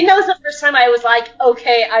 Yeah. I think that was the first time I was like,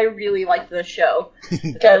 okay, I really like this show.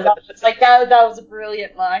 Because I was that was a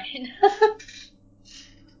brilliant line.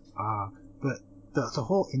 But the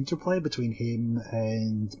whole interplay between him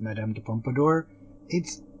and Madame de Pompadour,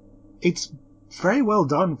 it's very well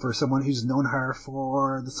done for someone who's known her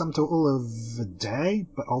for the sum total of a day,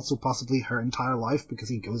 but also possibly her entire life because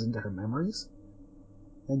he goes into her memories.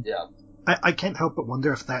 And I can't help but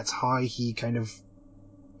wonder if that's how he kind of,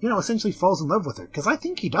 essentially falls in love with her, because I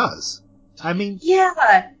think he does. I mean... Yeah.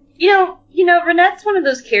 Renette's one of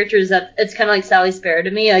those characters that it's kind of like Sally Sparrow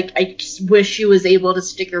to me. I just wish she was able to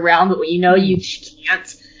stick around, but you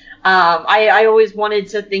can't. I always wanted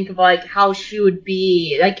to think of how she would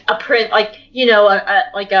be a prince,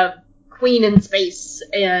 a queen in space,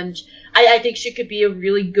 and I think she could be a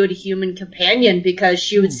really good human companion because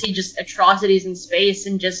she would see just atrocities in space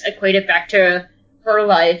and just equate it back to her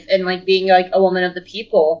life and being a woman of the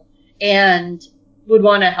people and would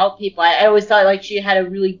want to help people. I always thought she had a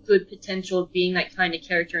really good potential of being that kind of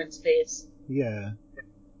character in space. Yeah.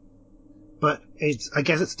 But I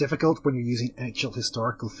guess it's difficult when you're using actual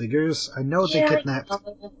historical figures. I know they kidnapped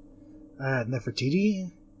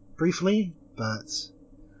Nefertiti briefly,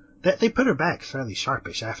 but they put her back fairly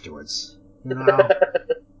sharpish afterwards.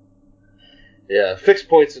 Yeah, fixed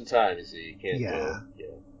points in time, you see. You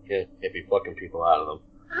can't be fucking people out of them.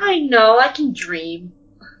 I know, I can dream.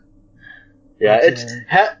 Yeah,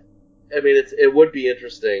 it would be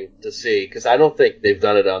interesting to see, because I don't think they've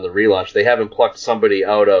done it on the relaunch. They haven't plucked somebody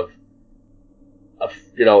out of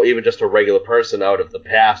even just a regular person out of the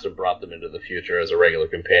past and brought them into the future as a regular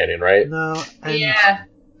companion, right? No. Yeah.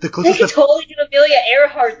 They could totally do Amelia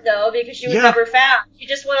Earhart, though, because she was never found. She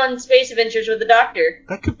just went on space adventures with the Doctor.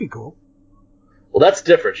 That could be cool. Well, that's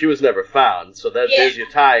different. She was never found, so there's your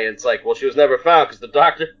tie. It's she was never found because the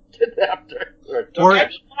Doctor kidnapped her. That'd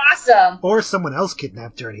be awesome. Or someone else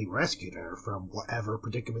kidnapped her and he rescued her from whatever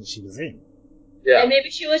predicament she was in. Yeah. And maybe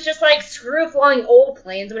she was just like, screw flying old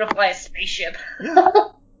planes, I'm gonna fly a spaceship. Yeah.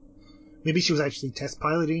 Maybe she was actually test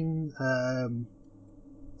piloting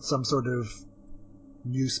some sort of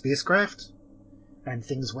new spacecraft, and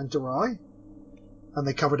things went awry. And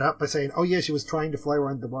they covered up by saying, oh yeah, she was trying to fly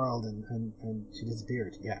around the world and she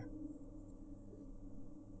disappeared. Yeah.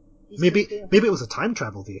 Maybe it was a time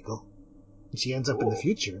travel vehicle. And she ends up in the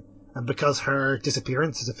future. And because her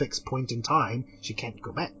disappearance is a fixed point in time, she can't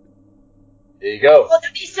go back. There you go. Oh,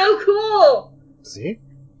 that'd be so cool! See?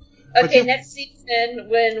 Okay, next season,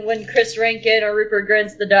 when Chris Rankin or Rupert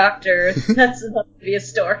Grint's the Doctor, that's going to be a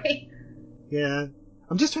story. Yeah.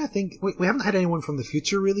 I'm just trying to think. We haven't had anyone from the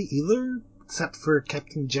future really either, except for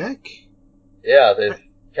Captain Jack. Yeah, they've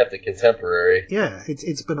kept it contemporary. Yeah,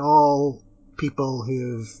 it's been all people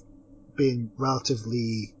who've been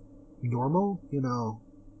relatively normal, you know.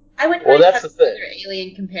 I would Well, like that's to have the thing. another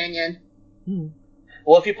alien companion.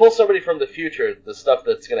 Well, if you pull somebody from the future, the stuff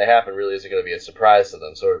that's going to happen really isn't going to be a surprise to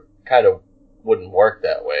them, so it kind of wouldn't work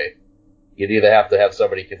that way. You'd either have to have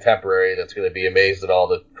somebody contemporary that's going to be amazed at all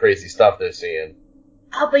the crazy stuff they're seeing.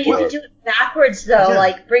 Oh, but you could do it backwards, though. Yeah.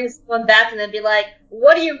 Like, bring someone back and then be like,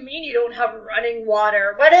 what do you mean you don't have running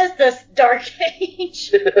water? What is this dark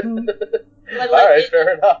age? Alright,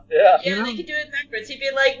 fair enough, yeah. Yeah, they could do it backwards. He'd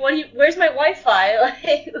be like, where's my Wi-Fi? Like,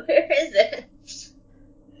 where is it?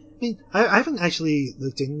 I mean, I haven't actually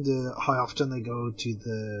looked into how often they go to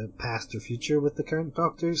the past or future with the current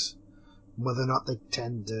Doctors. Whether or not they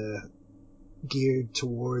tend to gear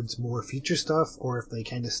towards more future stuff, or if they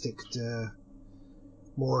kind of stick to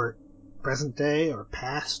more present day or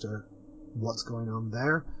past or what's going on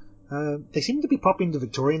there. They seem to be popping to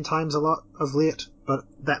Victorian times a lot of late, but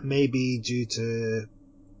that may be due to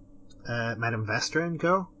Madame Vestra and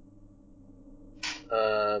co.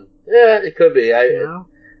 Yeah, it could be.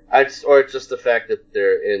 Or it's just the fact that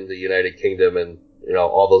they're in the United Kingdom and, you know,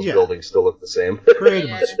 all those buildings still look the same. Pretty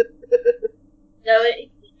much. No,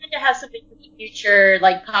 it's good to have something from the future,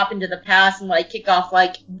 like, pop into the past and, like, kick off,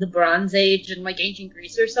 like, the Bronze Age and, like, ancient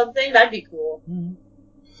Greece or something. That'd be cool.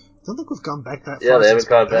 I don't think we've gone back that far. Yeah, they haven't since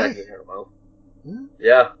gone Pompeii. back in a while.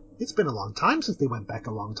 Yeah. It's been a long time since they went back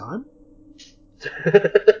a long time.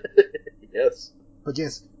 Yes. But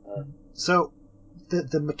yes. So,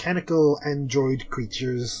 the mechanical android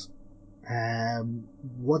creatures,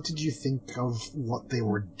 what did you think of what they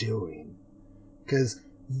were doing? Because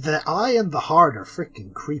the eye and the heart are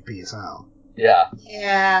freaking creepy as hell. Yeah.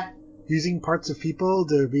 Yeah. Using parts of people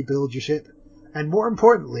to rebuild your ship. And more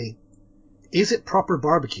importantly, is it proper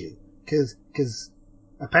barbecue? Because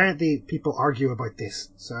apparently people argue about this,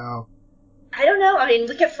 so... I don't know. I mean,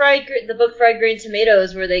 look at the book Fried Green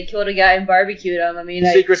Tomatoes, where they killed a guy and barbecued him. I mean,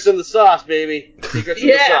 Secrets in the sauce, baby. Secrets in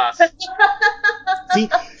the sauce. See,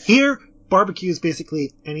 here, barbecue is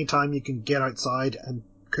basically any time you can get outside and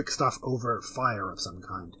cook stuff over fire of some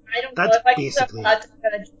kind. I don't That's know. If I basically can put a hot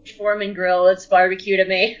dog on a George Foreman grill, it's barbecue to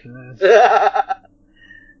me.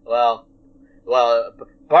 Well,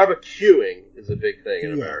 barbecuing is a big thing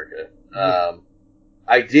in America.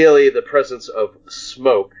 Ideally, the presence of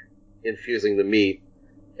smoke infusing the meat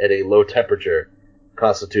at a low temperature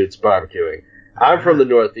constitutes barbecuing. I'm from the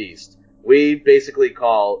Northeast. We basically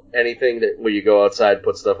call anything that where you go outside and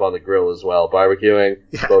put stuff on the grill as well barbecuing.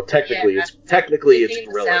 So technically, it's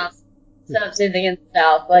grilling. Same thing in the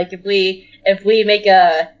South. Like if we make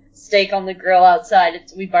a steak on the grill outside,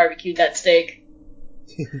 we barbecue that steak.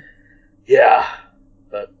 Yeah,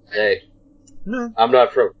 but hey, I'm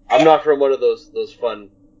not from one of those fun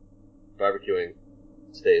barbecuing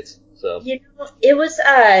states. So you know, it was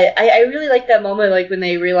I really liked that moment, like when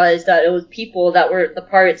they realized that it was people that were the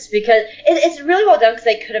parts, because it's really well done, because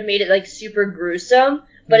they could have made it like super gruesome,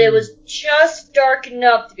 but it was just dark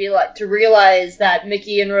enough to be like to realize that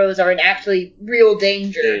Mickey and Rose are in actually real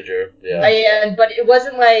danger. Yeah. But it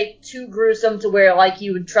wasn't like too gruesome to where like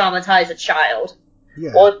you would traumatize a child. Yeah.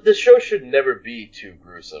 Well, the show should never be too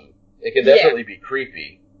gruesome. It can definitely be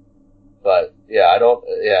creepy. But,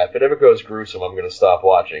 if it ever goes gruesome, I'm going to stop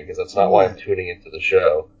watching, because that's not why I'm tuning into the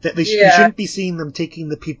show. You shouldn't be seeing them taking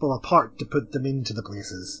the people apart to put them into the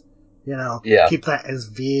places. You know, keep that as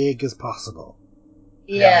vague as possible.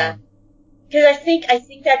 Yeah. Because I think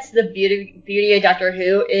that's the beauty of Doctor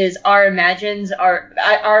Who, is our imaginations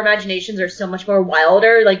are so much more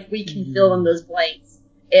wilder, like we can fill in those blanks.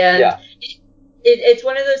 And it's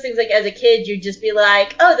one of those things, like as a kid, you'd just be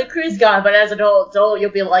like, oh, the crew's gone, but as an adult,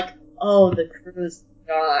 you'll be like, oh, the crew's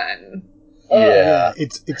gone. Yeah,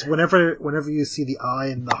 it's whenever you see the eye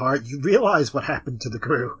and the heart, you realize what happened to the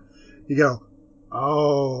crew. You go,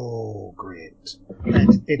 oh, great.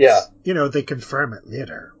 And it's, you know, they confirm it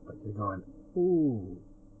later, but you're going, ooh.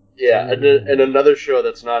 Yeah, and another show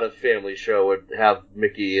that's not a family show would have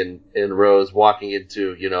Mickey and Rose walking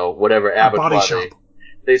into, whatever abattoir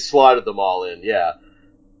they slaughtered them all in, yeah.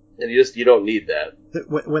 And you don't need that.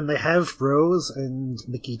 When they have Rose and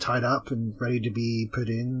Mickey tied up and ready to be put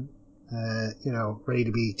in, ready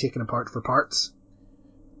to be taken apart for parts,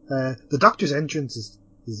 the Doctor's entrance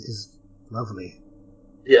is lovely.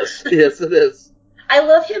 Yes, yes it is. I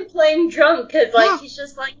love him playing drunk, because, he's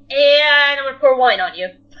just like, and I'm gonna pour wine on you.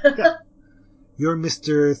 Yeah. You're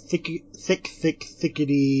Mr. Thick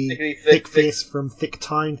face from Thick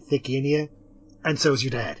Town, Thickania, and so's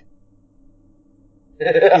your dad.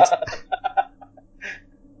 That's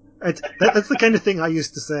the kind of thing I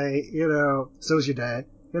used to say, so's your dad.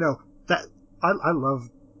 That I love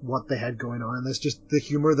what they had going on, and there's just the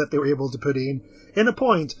humor that they were able to put in a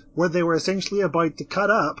point where they were essentially about to cut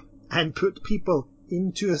up and put people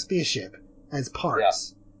into a spaceship as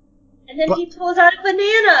parts. Yeah. And then he pulls out a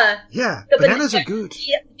banana. Yeah, bananas are good.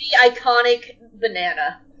 The iconic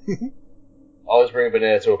banana. Always bring a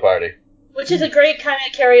banana to a party. Which is a great kind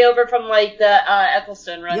of carryover from, the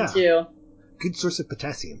Eccleston run, too. Good source of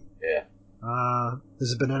potassium. Yeah.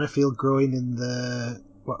 There's a banana field growing in the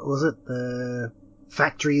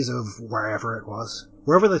factories of wherever it was.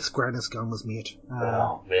 Wherever the Squareness gun was made.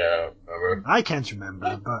 Yeah, remember? I can't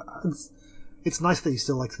remember, but it's nice that he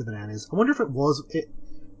still likes the bananas. I wonder if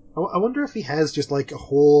I wonder if he has just a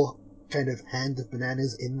whole kind of hand of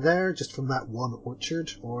bananas in there, just from that one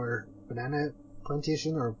orchard or banana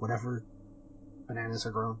plantation or whatever bananas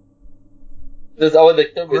are grown. The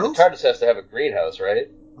TARDIS has to have a greenhouse, right?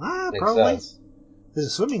 Makes probably. Sense. There's a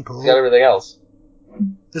swimming pool. It's got everything else.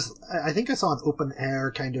 I think I saw an open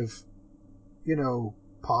air kind of,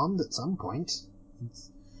 pond at some point.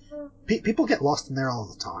 People get lost in there all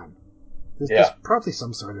the time. There's probably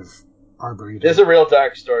some sort of arboretum. There's a real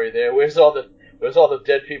dark story there. Where's all the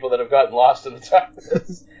dead people that have gotten lost in the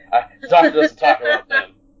TARDIS? The Doctor doesn't talk about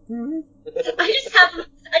them.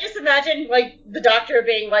 I just imagine the Doctor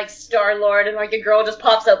being Star-Lord, and a girl just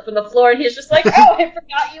pops up from the floor, and he's just like, "Oh, I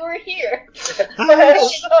forgot you were here."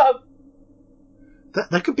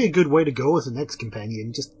 That could be a good way to go as the next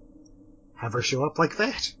companion. Just have her show up like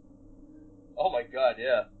that. Oh my God,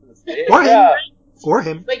 yeah. Or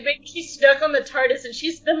him. Maybe she's stuck on the TARDIS, and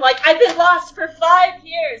she's been like, "I've been lost for 5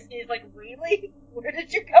 years." And he's like, "Really? Where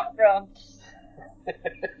did you come from?"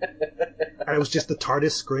 And it was just the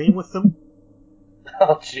TARDIS screen with them.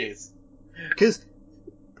 Oh, jeez. Because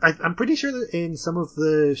I'm pretty sure that in some of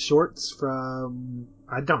the shorts from...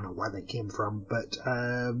 I don't know where they came from, but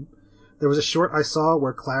there was a short I saw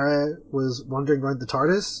where Clara was wandering around the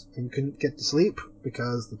TARDIS and couldn't get to sleep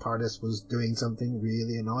because the TARDIS was doing something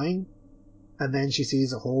really annoying. And then she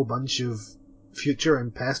sees a whole bunch of future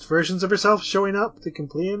and past versions of herself showing up to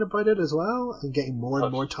complain about it as well and getting more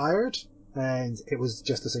and more tired. And it was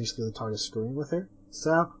just essentially the TARDIS screwing with her.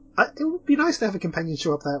 So it would be nice to have a companion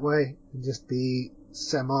show up that way and just be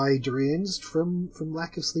semi-deranged from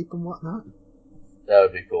lack of sleep and whatnot. That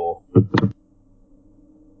would be cool.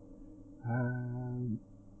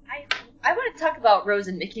 I want to talk about Rose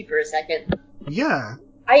and Mickey for a second. Yeah.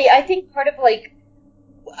 I think part of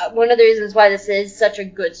one of the reasons why this is such a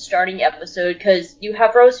good starting episode, because you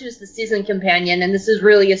have Rose, who's the season companion, and this is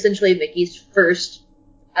really essentially Mickey's first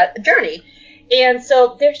journey. And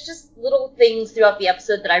so there's just little things throughout the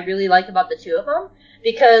episode that I really like about the two of them,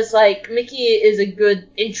 because Mickey is a good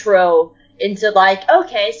intro into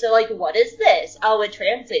okay, so what is this? Oh, it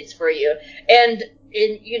translates for you. And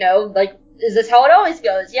is this how it always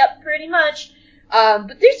goes? Yep, pretty much.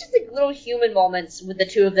 But there's just little human moments with the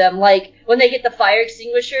two of them, when they get the fire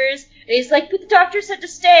extinguishers, and he's like, "But the Doctor said to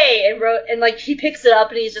stay," and he picks it up,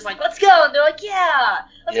 and he's just like, "Let's go," and they're like, "Yeah,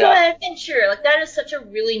 let's go on an adventure." That is such a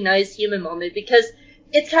really nice human moment, because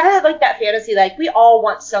it's kind of that fantasy, we all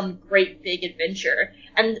want some great big adventure,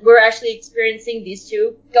 and we're actually experiencing these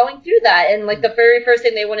two going through that, and the very first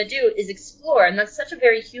thing they want to do is explore, and that's such a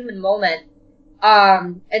very human moment,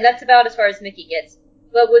 and that's about as far as Mickey gets.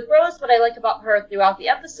 But with Rose, what I like about her throughout the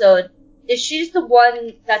episode is she's the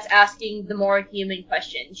one that's asking the more human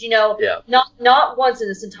questions. Not once in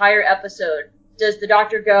this entire episode does the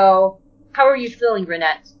Doctor go, "How are you feeling,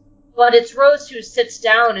 Renette?" But it's Rose who sits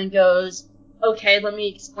down and goes, "Okay, let me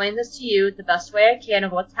explain this to you the best way I can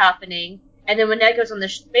of what's happening." And then when Ned goes on the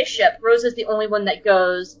spaceship, Rose is the only one that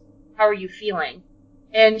goes, "How are you feeling?"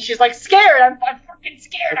 And she's like, "Scared. I'm fucking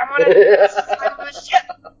scared. I'm on a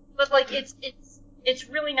ship." But it's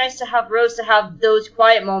really nice to have Rose to have those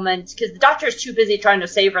quiet moments, because the Doctor is too busy trying to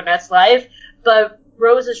save Renette's life, but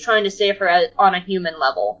Rose is trying to save her on a human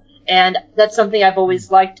level. And that's something I've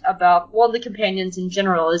always liked about, the companions in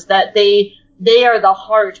general, is that they they are the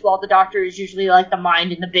heart, while the Doctor is usually like the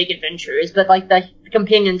mind and the big adventures, but like the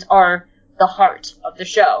companions are the heart of the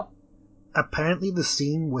show. Apparently the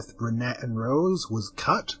scene with Brunette and Rose was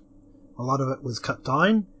cut. A lot of it was cut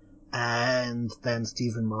down, and then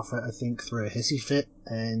Stephen Moffat, I think, threw a hissy fit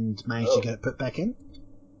and managed to get it put back in.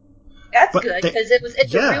 That's good, because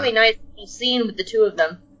it's a really nice little scene with the two of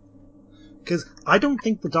them. Because I don't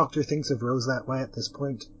think the Doctor thinks of Rose that way at this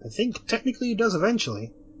point. I think technically he does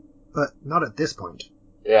eventually, but not at this point.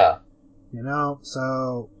 Yeah. You know,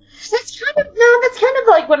 so... That's kind of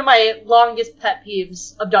like one of my longest pet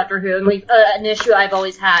peeves of Doctor Who, and like an issue I've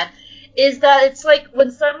always had, is that it's like when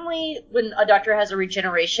a Doctor has a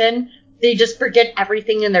regeneration, they just forget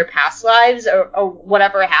everything in their past lives or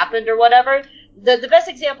whatever happened or whatever. The best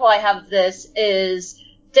example I have of this is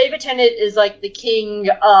David Tennant is like the king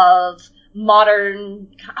of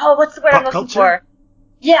modern... Oh, what's the word I'm looking for?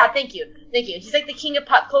 Yeah, thank you. He's like the king of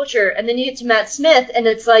pop culture, and then you get to Matt Smith, and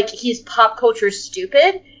it's like he's pop culture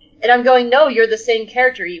stupid. And I'm going, no, you're the same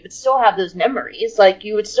character. You would still have those memories. Like,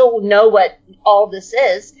 you would still know what all this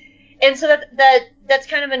is. And so that's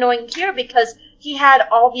kind of annoying here, because he had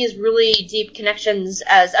all these really deep connections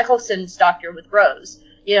as Eccleston's Doctor with Rose.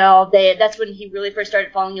 You know, that's when he really first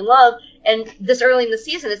started falling in love. And this early in the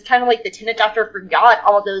season, it's kind of like the Tennant Doctor forgot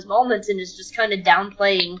all those moments and is just kind of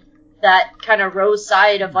downplaying that kind of Rose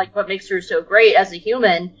side of, like, what makes her so great as a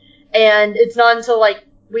human. And it's not until, like,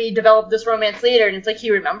 we develop this romance later, and it's like he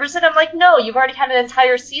remembers it. I'm like, no, you've already had an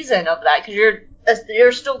entire season of that, because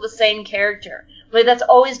you're still the same character. Like, that's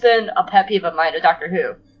always been a pet peeve of mine of Doctor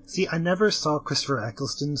Who. See, I never saw Christopher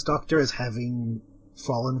Eccleston's Doctor as having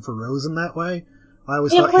fallen for Rose in that way. I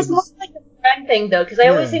always thought it was more like a friend thing, though, because I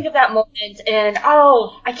always think of that moment, and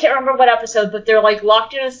I can't remember what episode, but they're like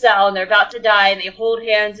locked in a cell and they're about to die, and they hold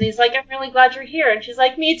hands, and he's like, I'm really glad you're here, and she's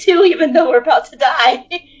like, me too, even though we're about to die.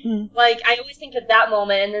 Like, I always think of that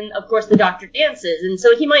moment, and then of course the Doctor dances, and so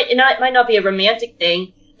it might not be a romantic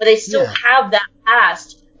thing, but they still have that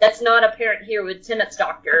past that's not apparent here with Tennant's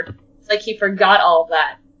Doctor. It's like he forgot all of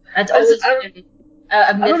that. That's always been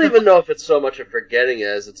I don't even know if it's so much of forgetting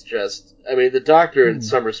as it's just... I mean, the Doctor, in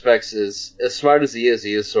some respects, is... As smart as he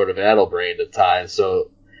is sort of addle-brained at times, so...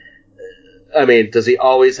 I mean, does he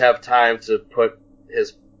always have time to put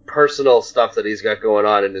his personal stuff that he's got going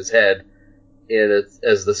on in his head in it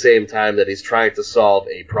as the same time that he's trying to solve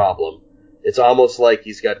a problem? It's almost like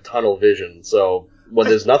he's got tunnel vision, so when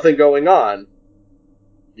there's nothing going on,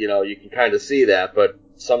 you know, you can kind of see that, but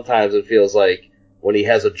sometimes it feels like when he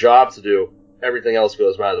has a job to do, everything else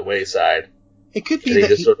goes by the wayside. It could be that he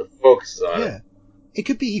just sort of focuses on it. It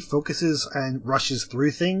could be he focuses and rushes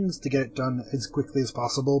through things to get it done as quickly as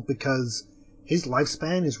possible, because his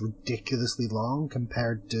lifespan is ridiculously long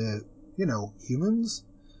compared to, you know, humans.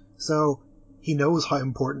 So he knows how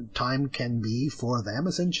important time can be for them,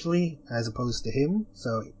 essentially, as opposed to him.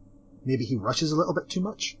 So maybe he rushes a little bit too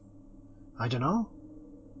much. I don't know.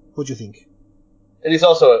 What do you think? And he's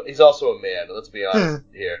also a man. Let's be honest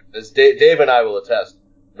here. As Dave and I will attest,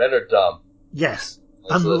 men are dumb. Yes,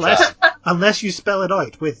 unless you spell it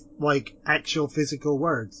out with like actual physical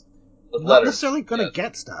words. With not letters, necessarily going to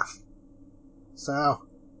get stuff. So.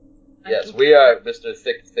 Yes, we are Mr.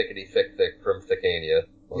 Thickety Thick from Thickania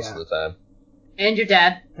most of the time. And your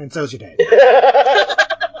dad. And so's your dad.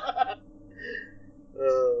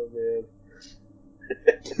 Oh man.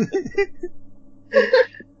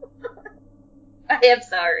 I am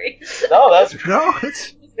sorry. No, that's it's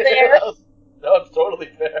fair. No, it's totally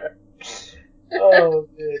fair. Oh,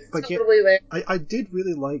 man. But totally fair. I did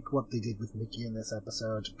really like what they did with Mickey in this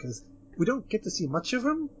episode, because we don't get to see much of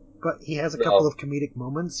him, but he has a couple of comedic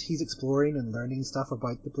moments. He's exploring and learning stuff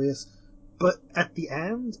about the place. But at the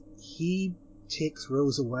end, he takes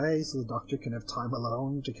Rose away so the Doctor can have time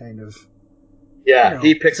alone to kind of... Yeah,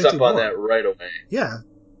 he picks up on that right away. Yeah.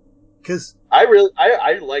 Because I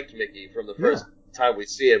liked Mickey from the first time we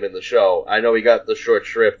see him in the show. I know he got the short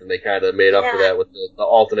shrift, and they kind of made up for that with the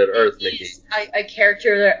alternate Earth Mickey. He's a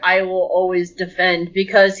character that I will always defend,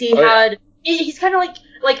 because he's kind of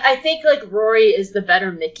like I think like Rory is the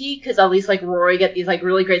better Mickey, because at least like Rory get these like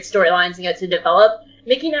really great storylines and get to develop.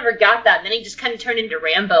 Mickey never got that, and then he just kind of turned into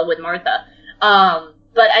Rambo with Martha.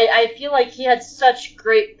 But I feel like he had such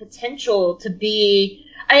great potential to be...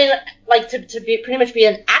 to be pretty much be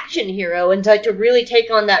an action hero and to really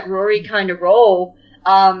take on that Rory kind of role,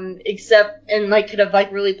 could have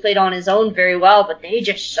like really played on his own very well, but they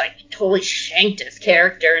just like totally shanked his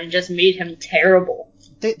character and just made him terrible.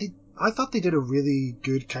 I thought they did a really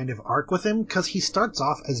good kind of arc with him, because he starts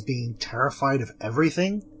off as being terrified of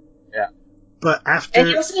everything. Yeah. But after... And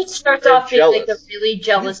he also starts off being like the really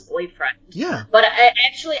jealous boyfriend. Yeah. But I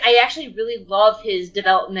actually really love his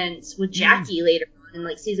developments with Jackie later on in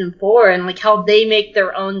like season 4, and like how they make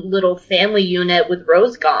their own little family unit with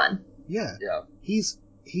Rose gone. Yeah. Yeah.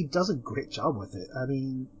 He does a great job with it. I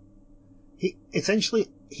mean,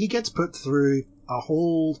 he gets put through a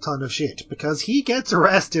whole ton of shit because he gets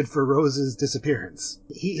arrested for Rose's disappearance.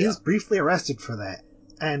 He is briefly arrested for that.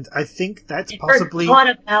 And I think that's possibly... I forgot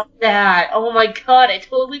about that. Oh my god, I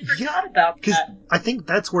totally forgot about that. I think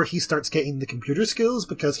that's where he starts getting the computer skills,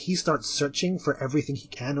 because he starts searching for everything he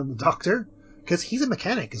can on the Doctor. Because he's a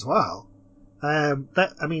mechanic as well.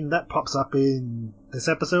 That pops up in this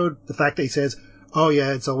episode. The fact that he says, oh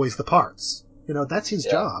yeah, it's always the parts. You know, that's his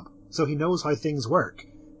job. So he knows how things work.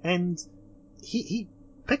 And he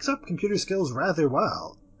picks up computer skills rather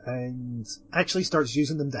well. And actually starts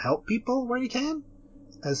using them to help people where he can,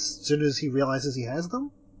 as soon as he realizes he has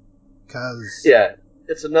them. Yeah,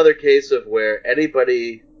 it's another case of where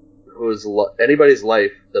anybody's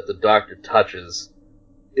life that the Doctor touches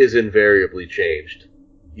is invariably changed,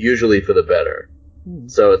 usually for the better.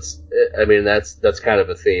 So that's kind of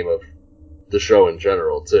a theme of the show in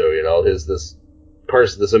general too. You know, there's this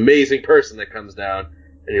amazing person that comes down,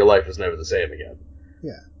 and your life is never the same again.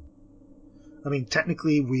 Yeah. I mean,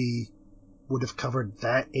 technically, we would have covered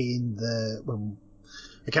that in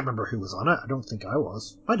I can't remember who was on it. I don't think I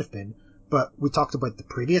was. Might have been. But we talked about the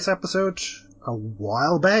previous episode a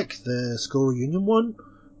while back, the school reunion one,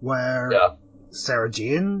 where Sarah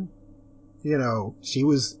Jane, you know, she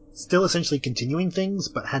was still essentially continuing things,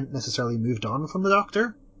 but hadn't necessarily moved on from the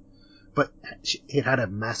Doctor. But it had a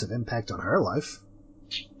massive impact on her life.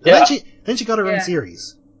 And then she got her own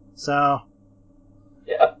series. So...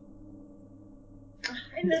 Yeah.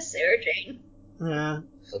 I miss Sarah Jane. Yeah.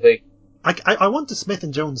 I think... I want a Smith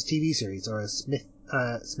and Jones TV series, or a Smith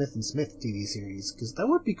and Smith TV series, because that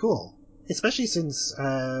would be cool. Especially since,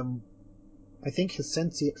 I think Has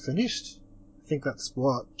Sensei finished? I think that's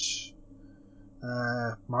what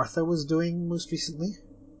Martha was doing most recently.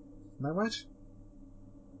 Am I right?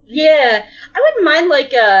 Yeah, I wouldn't mind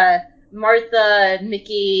like a Martha,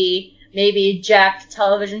 Mickey, maybe Jack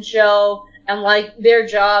television show, and like their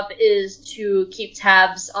job is to keep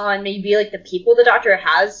tabs on maybe like the people the Doctor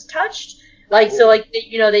has touched. Like, so like,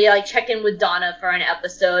 they like check in with Donna for an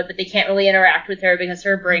episode, but they can't really interact with her because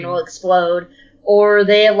her brain will explode. Or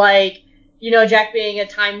they like, Jack being a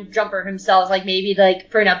time jumper himself, like maybe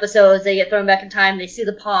like for an episode they get thrown back in time, they see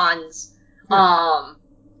the pawns.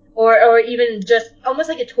 Or even just almost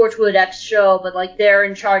like a Torchwood X show, but like they're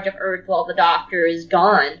in charge of Earth while the Doctor is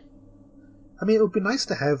gone. I mean, it would be nice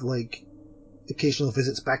to have like occasional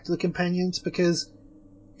visits back to the companions, because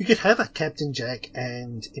you could have a Captain Jack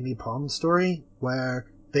and Amy Pond story where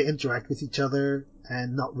they interact with each other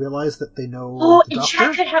and not realize that they know the Doctor.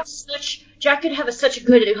 Jack could have such a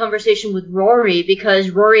good conversation with Rory, because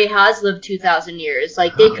Rory has lived 2,000 years.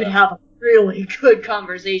 Like, they could have a really good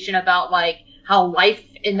conversation about like how life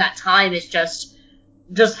in that time is just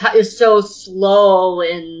is so slow,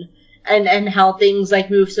 and how things like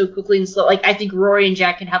move so quickly and slow. Like, I think Rory and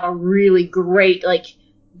Jack can have a really great like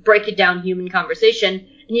break it down human conversation,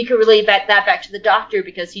 and you can relate that back to the Doctor,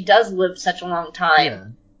 because he does live such a long time. Yeah.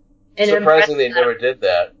 And surprising they never did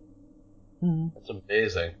that. That's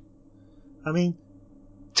amazing. I mean,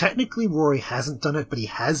 technically Rory hasn't done it, but he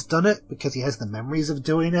has done it because he has the memories of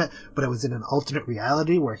doing it, but it was in an alternate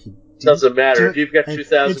reality where he doesn't matter. If you've got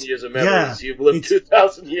 2,000 years of memories, you've lived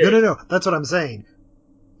 2,000 years. No, that's what I'm saying.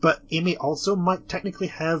 But Amy also might technically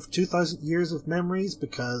have 2,000 years of memories,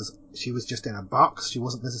 because she was just in a box. She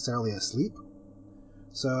wasn't necessarily asleep.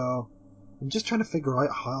 So I'm just trying to figure out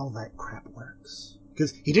how that crap works.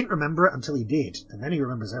 Because he didn't remember it until he did, and then he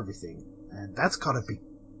remembers everything. And that's gotta be...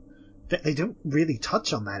 They don't really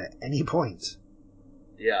touch on that at any point.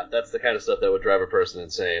 Yeah, that's the kind of stuff that would drive a person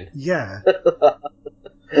insane. Yeah.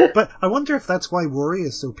 But I wonder if that's why Rory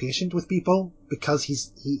is so patient with people, because he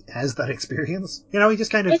has that experience. He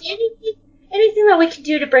just kind of... Anything that we can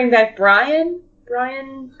do to bring back Brian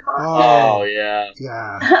Oh, yeah.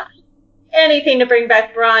 Yeah. Anything to bring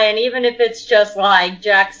back Brian, even if it's just like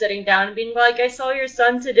Jack sitting down and being like, I saw your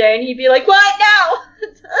son today, and he'd be like, what now?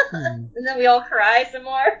 And then we all cry some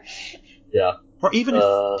more. Yeah. Or even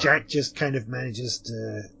if Jack just kind of manages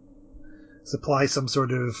to supply some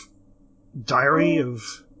sort of diary of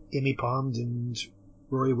Amy Pond and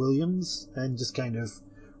Rory Williams, and just kind of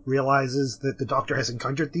realizes that the Doctor has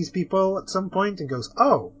encountered these people at some point and goes,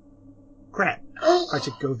 oh, crap, I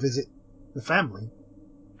should go visit the family.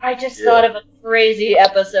 I just thought of a crazy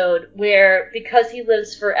episode where, because he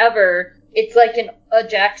lives forever, it's like a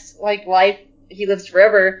Jack's like life he lives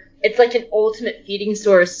forever, it's like an ultimate feeding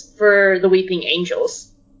source for the weeping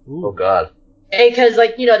angels. Ooh. Oh, God. Because,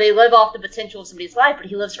 like, you know, they live off the potential of somebody's life, but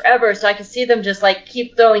he lives forever, so I can see them just, like,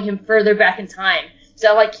 keep throwing him further back in time.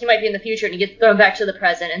 So, like, he might be in the future, and he gets thrown back to the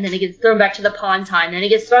present, and then he gets thrown back to the pawn time, and then he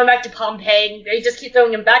gets thrown back to Pompeii, and they just keep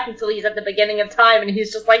throwing him back until he's at the beginning of time, and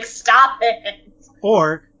he's just like, stop it!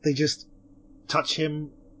 Or they just touch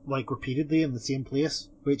him, like, repeatedly in the same place,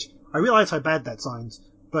 which I realize how bad that sounds,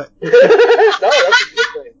 but... No, that's a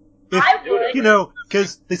good thing. I would. You know,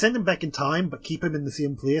 because they send him back in time, but keep him in the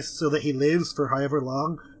same place so that he lives for however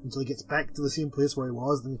long until he gets back to the same place where he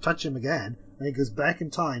was. Then they touch him again, and he goes back in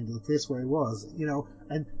time to the place where he was. You know,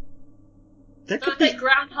 and there So could it's be like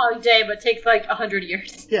Groundhog Day, but takes like 100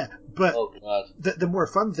 years. yeah. But Oh, God. the more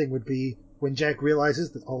fun thing would be when Jack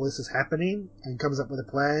realizes that all this is happening and comes up with a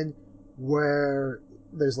plan where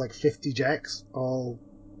there's like 50 Jacks all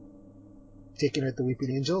taking out the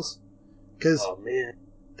Weeping Angels. Because Oh, man.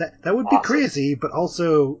 That would be Awesome. crazy, but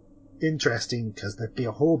also interesting, because there'd be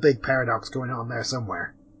a whole big paradox going on there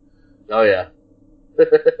somewhere. Oh, yeah.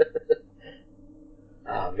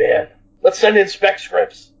 Oh, man. Let's send in spec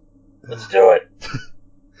scripts. Let's do it.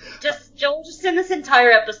 Joel, just send this entire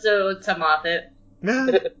episode to Moffat. Yeah.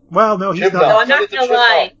 Well, no, he's Chip not. No, Knock. I'm not gonna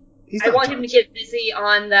lie. He's I not want him to get busy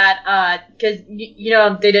on that, because, you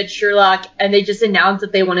know, they did Sherlock, and they just announced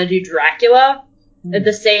that they want to do Dracula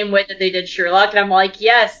the same way that they did Sherlock, and I'm like,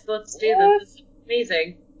 yes, let's do this. This is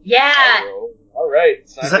amazing. Yeah! All right.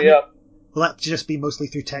 Sign me up. Will that just be mostly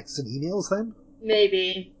through texts and emails then?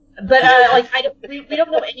 Maybe. But, we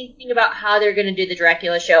don't know anything about how they're going to do the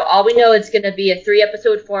Dracula show. All we know it's going to be a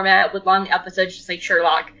 3-episode format with long episodes just like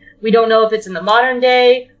Sherlock. We don't know if it's in the modern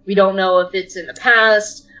day. We don't know if it's in the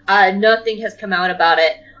past. Nothing has come out about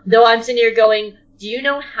it. Though I'm sitting here going, do you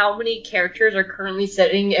know how many characters are currently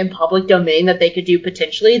sitting in public domain that they could do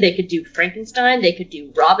potentially? They could do Frankenstein. They could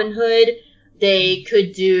do Robin Hood. They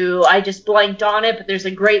could do, I just blanked on it, but there's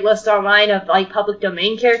a great list online of, like, public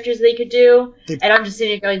domain characters they could do. And I'm just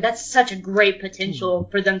sitting here going, that's such a great potential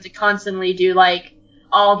for them to constantly do, like,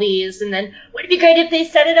 all these. And then, wouldn't it be great if they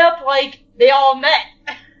set it up like they all met?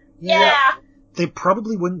 Yeah. They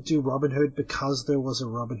probably wouldn't do Robin Hood because there was a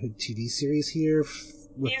Robin Hood TV series here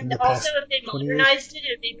within And the also, past if they 20 years. modernized it,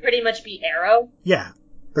 it'd be pretty much be Arrow. Yeah.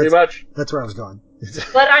 Pretty much. That's where I was going.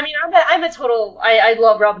 But, I mean, I'm a total... I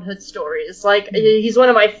love Robin Hood stories. Like, he's one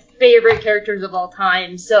of my favorite characters of all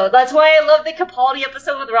time. So that's why I love the Capaldi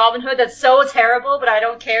episode with Robin Hood. That's so terrible, but I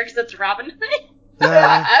don't care because it's Robin Hood.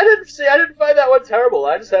 I didn't find that one terrible.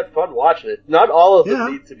 I just had fun watching it. Not all of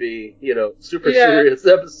them need to be, you know, super serious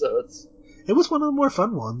episodes. It was one of the more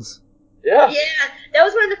fun ones. Yeah. Yeah, that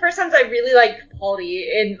was one of the first times I really liked Capaldi,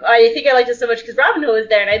 and I think I liked it so much because Robin Hood was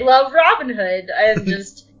there, and I love Robin Hood. I'm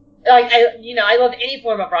just... Like, I love any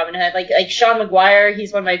form of Robin Hood. Like Sean Maguire,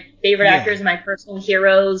 he's one of my favorite actors and my personal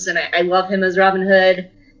heroes, and I love him as Robin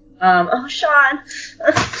Hood. Sean.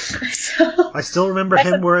 I still remember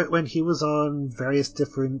him when he was on various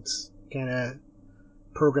different kind of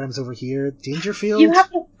programs over here. Dangerfield? You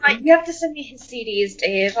have to send me his CDs,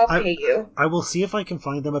 Dave. I'll pay you. I will see if I can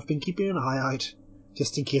find them. I've been keeping an eye out,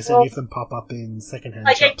 just in case any of them pop up in secondhand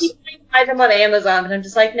shops. I keep trying to find them on Amazon, but I'm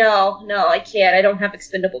just like, no, I can't. I don't have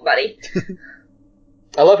expendable money.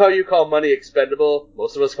 I love how you call money expendable.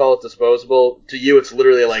 Most of us call it disposable. To you, it's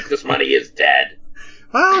literally like, this money is dead.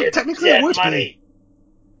 Well, it's technically dead it would money.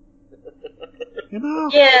 be. You know?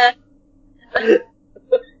 Yeah.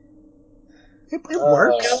 It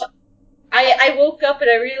works. You know, I woke up and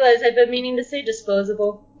I realized I've been meaning to say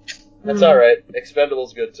disposable. That's alright.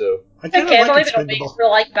 Expendable's good too. I've only been awake for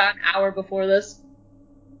like about an hour before this.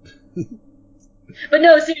 But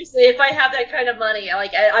no, seriously, if I have that kind of money,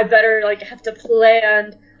 like I better like have to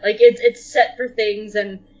plan. Like it's set for things,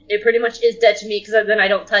 and it pretty much is dead to me because then I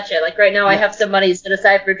don't touch it. Like right now, I have some money set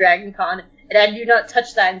aside for Dragon Con, and I do not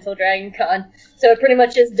touch that until Dragon Con. So it pretty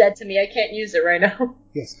much is dead to me. I can't use it right now.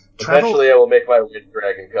 Yes. Eventually, I will make my way to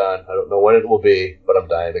Dragon Con. I don't know when it will be, but I'm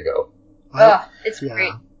dying to go. It's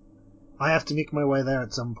great. I have to make my way there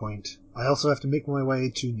at some point. I also have to make my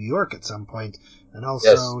way to New York at some point, and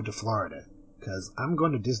also to Florida, because I'm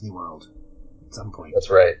going to Disney World at some point.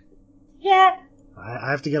 That's right. Yeah.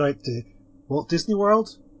 I have to get out to Walt Disney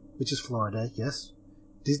World, which is Florida, yes.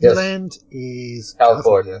 Disneyland is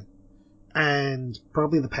California. And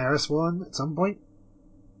probably the Paris one at some point,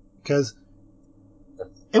 because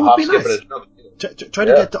it would be nice. Try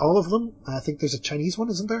to get to all of them. I think there's a Chinese one,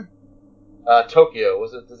 isn't there? Tokyo.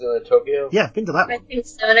 Was it Disneyland Tokyo? Yeah, I've been to that one. I think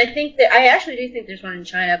so, and I think that I actually do think there's one in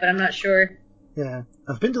China, but I'm not sure. Yeah,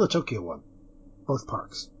 I've been to the Tokyo one. Both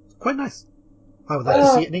parks. Quite nice. I would like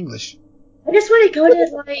to see it in English. I just want to go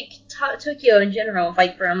to, like, Tokyo in general,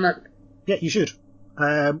 like, for a month. Yeah, you should.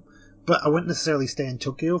 But I wouldn't necessarily stay in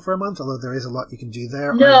Tokyo for a month, although there is a lot you can do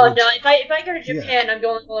there. No. If I go to Japan, I'm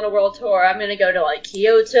going on a world tour. I'm going to go to, like,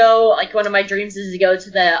 Kyoto. Like, one of my dreams is to go to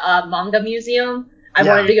the manga museum. I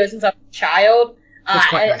wanted to go since I was a child. That's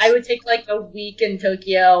quite nice. I would take, like, a week in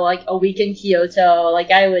Tokyo, like, a week in Kyoto. Like,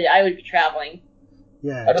 I would be traveling.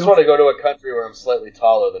 Yeah. I just want to go to a country where I'm slightly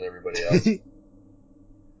taller than everybody else.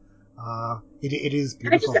 It is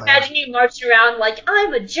beautiful. I just imagine you marching around like,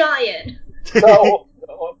 I'm a giant. No,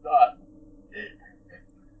 I'm not.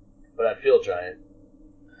 But I feel giant.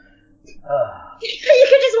 You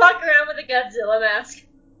could just walk around with a Godzilla mask.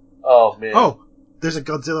 Oh, man. Oh, there's a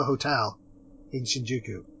Godzilla hotel in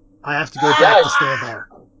Shinjuku. I have to go back to stay there.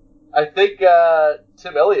 I think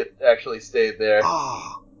Tim Elliott actually stayed there.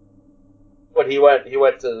 Oh. When he went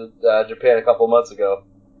to Japan a couple months ago.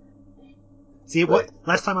 See,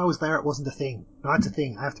 last time I was there, it wasn't a thing. Now it's a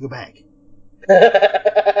thing. I have to go back.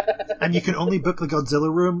 And you can only book the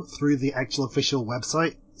Godzilla room through the actual official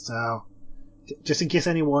website. So, just in case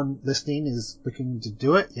anyone listening is looking to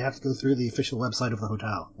do it, you have to go through the official website of the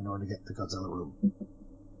hotel in order to get the Godzilla room.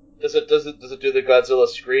 Does it do the Godzilla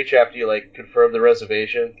screech after you like confirm the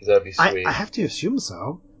reservation? Because that'd be sweet. I have to assume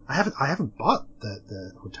so. I haven't bought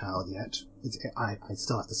the hotel yet. I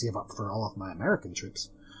still have to save up for all of my American trips.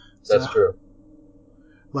 That's true.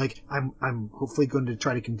 Like, I'm hopefully going to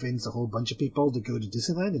try to convince a whole bunch of people to go to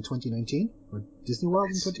Disneyland in 2019, or Disney World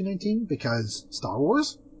in 2019, because Star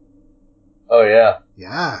Wars. Oh, yeah.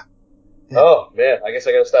 Yeah. Oh, man, I guess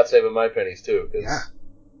I gotta start saving my pennies, too.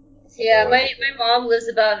 Yeah, my mom lives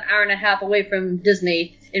about an hour and a half away from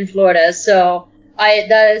Disney in Florida, so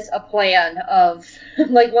that is a plan of,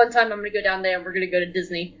 like, one time I'm gonna go down there and we're gonna go to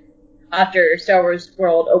Disney after Star Wars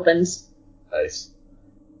World opens. Nice.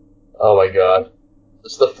 Oh, my God.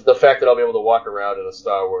 Just the fact that I'll be able to walk around in a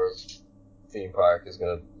Star Wars theme park is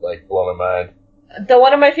gonna, like, blow my mind.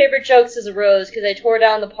 One of my favorite jokes is a rose, because I tore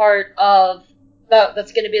down the part of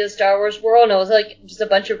that's going to be the Star Wars world, and it was like just a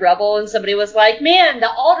bunch of rubble, and somebody was like, man, the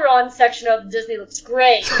Alderaan section of Disney looks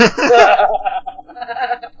great.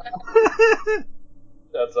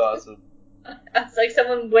 That's awesome. It's like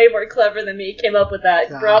someone way more clever than me came up with that.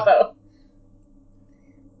 Bravo.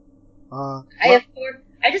 I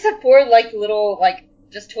just have four, like, little, like,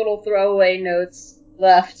 just total throwaway notes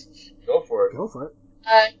left. Go for it.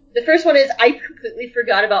 The first one is, I completely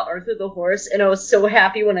forgot about Arthur the Horse, and I was so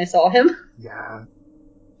happy when I saw him. Yeah.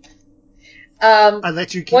 I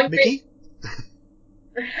let you keep Mickey?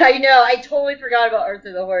 I know, I totally forgot about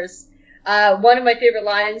Arthur the Horse. One of my favorite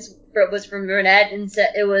lines was from Burnett, and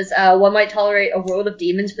it was, one might tolerate a world of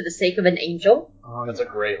demons for the sake of an angel. Oh, that's a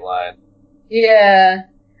great line. Yeah.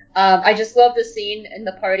 I just love the scene in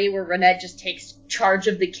the party where Renette just takes charge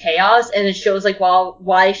of the chaos, and it shows like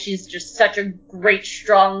why she's just such a great,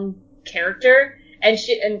 strong character. And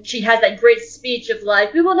she has that great speech of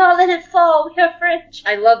like, we will not let it fall, we are French.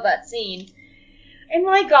 I love that scene. And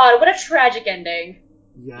my God, what a tragic ending.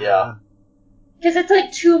 Yeah. Because it's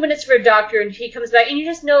like 2 minutes for a doctor, and he comes back, and you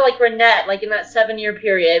just know, like, Renette, like, in that 7-year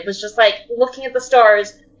period, was just, like, looking at the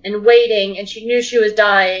stars and waiting, and she knew she was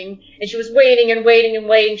dying, and she was waiting and waiting and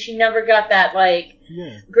waiting. She never got that, like,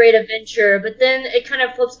 great adventure. But then it kind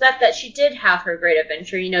of flips back that she did have her great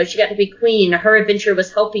adventure. You know, she got to be queen. Her adventure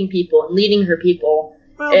was helping people and leading her people.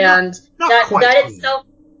 Well, and not quite that queen. itself...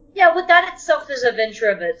 Yeah, but that itself is a venture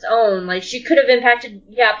of its own. Like, she could have impacted,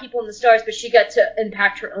 people in the stars, but she got to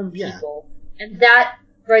impact her own people. And that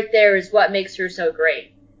right there is what makes her so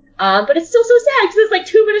great. But it's still so sad, because it's like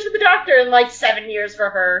 2 minutes with the doctor and like 7 years for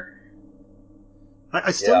her.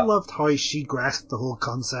 I still loved how she grasped the whole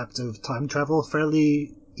concept of time travel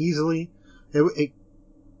fairly easily. It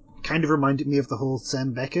kind of reminded me of the whole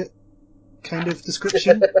Sam Beckett kind of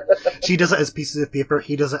description. She does it as pieces of paper,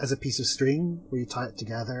 he does it as a piece of string, where you tie it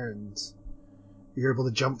together and you're able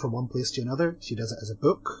to jump from one place to another. She does it as a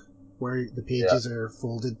book, where the pages are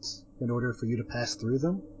folded in order for you to pass through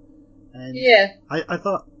them. And I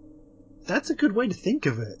thought, that's a good way to think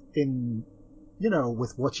of it, in,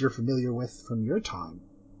 with what you're familiar with from your time.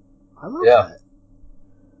 I love that.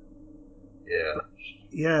 Yeah.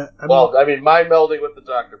 Yeah. I mean, my melding with the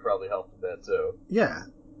doctor probably helped with that, too. Yeah.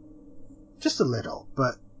 Just a little,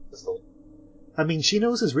 but... I mean, she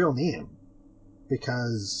knows his real name,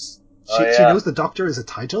 because she knows the doctor is a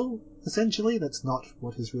title, essentially. That's not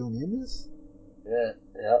what his real name is.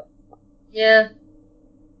 Yeah.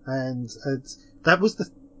 And that was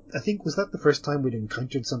was that the first time we'd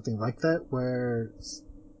encountered something like that, where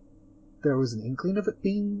there was an inkling of it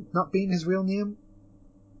not being his real name?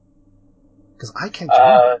 Because I can't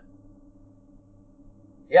remember.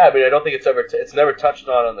 Yeah, I mean, I don't think it's never touched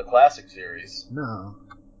on the classic series. No.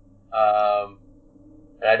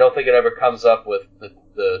 And I don't think it ever comes up with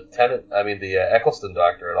the Eccleston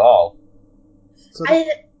Doctor at all. So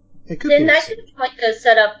it could be. That could be like a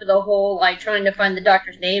setup for the whole, like, trying to find the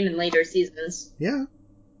Doctor's name in later seasons. Yeah.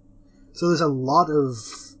 So there's a lot of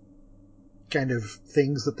kind of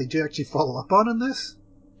things that they do actually follow up on in this.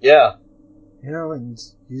 Yeah. You know, and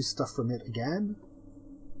use stuff from it again.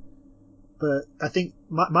 But I think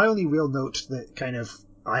my only real note that kind of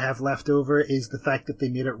I have left over is the fact that they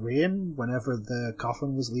made it rain whenever the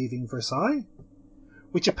coffin was leaving Versailles,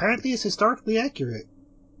 which apparently is historically accurate.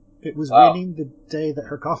 It was raining the day that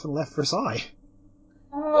her coffin left Versailles.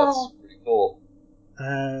 Oh. That's pretty cool.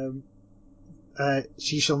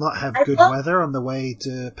 She shall not have good weather on the way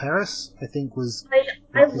to Paris, I think was...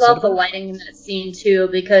 I love the lighting in that scene, too,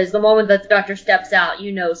 because the moment that the Doctor steps out,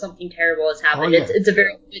 you know something terrible has happened. Oh, yeah. It's a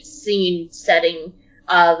very good scene setting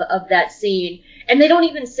of that scene. And they don't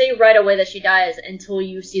even say right away that she dies until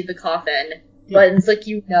you see the coffin. Yeah. But it's like,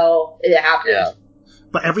 you know it happened. Yeah.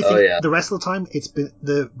 But everything, the rest of the time,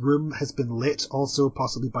 the room has been lit also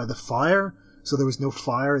possibly by the fire, so there was no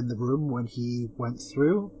fire in the room when he went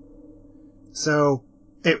through. So,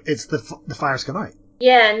 it's the fire's gone out.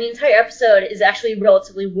 Yeah, and the entire episode is actually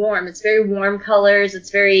relatively warm. It's very warm colors, it's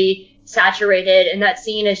very saturated, and that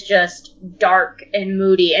scene is just dark and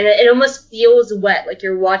moody, and it almost feels wet, like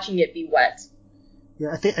you're watching it be wet.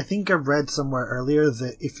 Yeah, I think I read somewhere earlier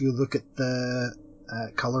that if you look at the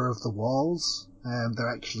color of the walls, they're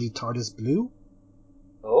actually TARDIS blue.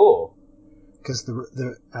 Oh. Because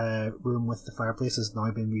the room with the fireplace has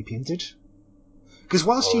now been repainted. Because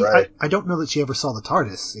while I don't know that she ever saw the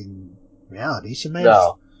TARDIS in reality. She may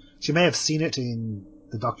have seen it in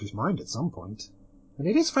the Doctor's mind at some point, and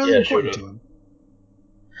it is fairly important to him.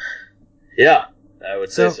 Yeah, I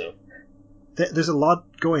would say so. There's a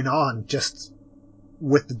lot going on just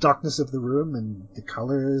with the darkness of the room and the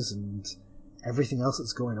colors and everything else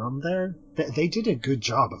that's going on there. They did a good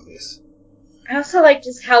job of this. I also like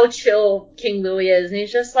just how chill King Louis is, and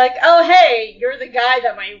he's just like, "Oh, hey, you're the guy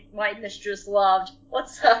that my mistress loved.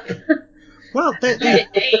 What's up?" Well,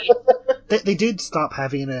 they did stop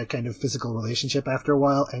having a kind of physical relationship after a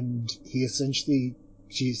while, and she essentially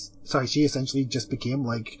just became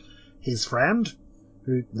like his friend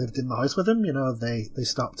who lived in the house with him. You know, they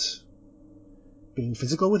stopped being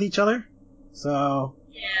physical with each other. So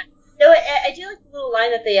yeah. No, I do like the little line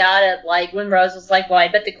that they added, like when Rose was like, "Well, I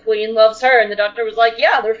bet the Queen loves her," and the Doctor was like,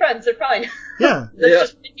 "Yeah, they're friends. They're fine." Yeah, they're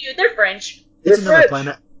French. It's another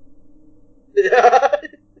planet. Yeah.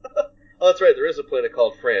 Oh, that's right. There is a planet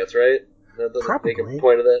called France, right? That doesn't Probably. make a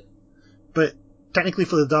point of that. But technically,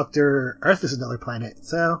 for the Doctor, Earth is another planet.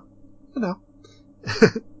 So, you know.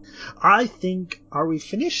 I think. Are we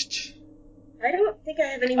finished? I don't think I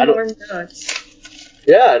have any more notes.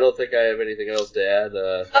 Yeah, I don't think I have anything else to add.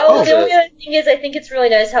 The only other thing is, I think it's really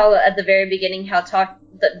nice how at the very beginning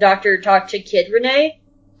the Doctor talked to Kid Renette,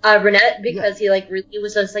 because he really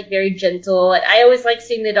was just very gentle. And I always like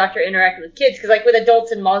seeing the Doctor interact with kids, because with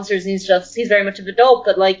adults and monsters, he's very much of an adult,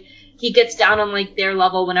 but he gets down on their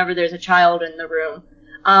level whenever there's a child in the room.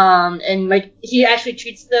 And he actually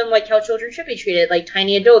treats them like how children should be treated, like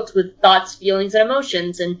tiny adults with thoughts, feelings, and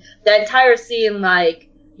emotions. And that entire scene,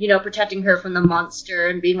 protecting her from the monster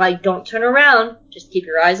and being like, "Don't turn around, just keep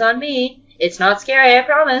your eyes on me. It's not scary, I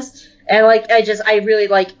promise." And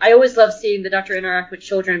I always love seeing the Doctor interact with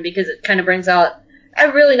children, because it kind of brings out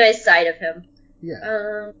a really nice side of him.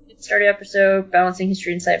 Yeah. It started episode balancing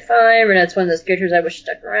history and sci-fi. Renette's one of those characters I wish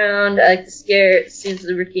stuck around. I like the scenes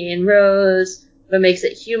with Ricky and Rose. What makes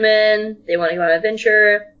it human? They want to go on an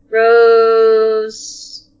adventure.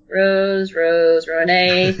 Rose,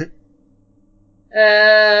 Renee.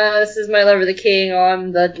 This is my love of the king. Oh,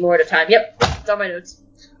 I'm the Lord of Time. Yep, it's on my notes.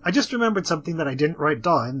 I just remembered something that I didn't write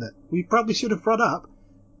down that we probably should have brought up.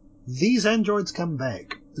 These androids come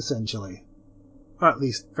back, essentially. Or at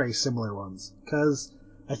least very similar ones. Because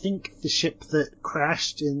I think the ship that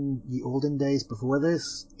crashed in the olden days before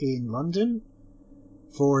this in London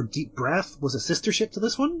for Deep Breath was a sister ship to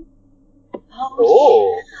this one.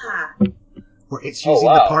 Oh. Yeah. Where it's using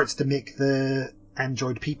the parts to make the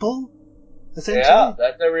android people, essentially. Yeah,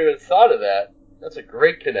 I've never even thought of that. That's a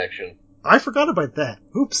great connection. I forgot about that.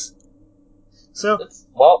 Oops. So it's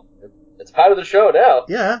part of the show now.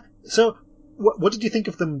 Yeah. So, what did you think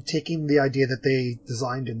of them taking the idea that they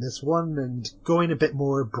designed in this one and going a bit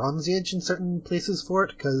more Bronze Age in certain places for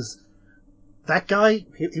it? Because that guy,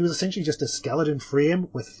 he was essentially just a skeleton frame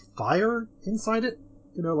with fire inside it.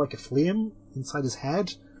 You know, like a flame inside his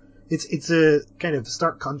head. It's a kind of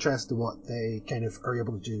stark contrast to what they kind of are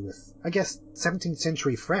able to do with, I guess, 17th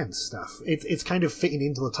century France stuff. It's kind of fitting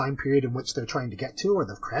into the time period in which they're trying to get to, or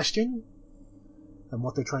they've crashed in, and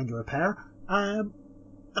what they're trying to repair. And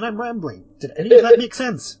I'm rambling. Did any of that make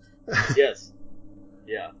sense? Yes.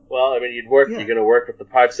 Yeah. Well, I mean, you're going to work with the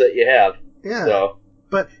parts that you have. Yeah. So.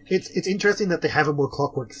 But it's interesting that they have a more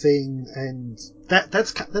clockwork thing, and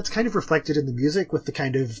that's kind of reflected in the music with the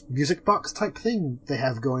kind of music box type thing they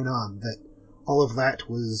have going on. That all of that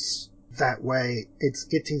was that way. It's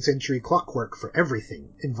 18th century clockwork for everything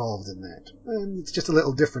involved in that, and it's just a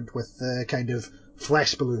little different with the kind of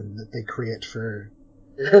flesh balloon that they create for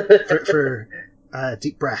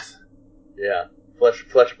deep breath. Yeah,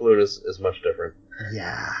 flesh balloon is much different.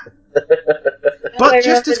 Yeah, but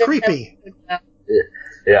just as creepy.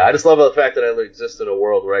 Yeah, I just love the fact that I exist in a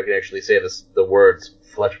world where I can actually say the words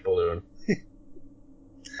flesh balloon.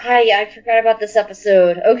 I forgot about this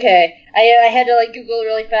episode. Okay. I had to Google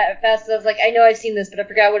really fast. I was like, I know I've seen this, but I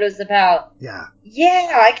forgot what it was about. Yeah.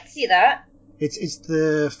 Yeah, I can see that. It's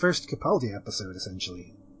the first Capaldi episode,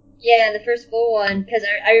 essentially. Yeah, the first full one, because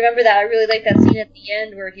I remember that. I really like that scene at the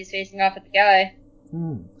end where he's facing off at the guy.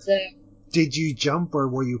 So. Did you jump or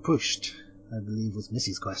were you pushed? I believe was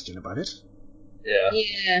Missy's question about it.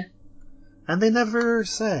 Yeah. And they never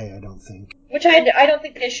say, I don't think. Which I don't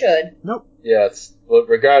think they should. Nope. Yeah,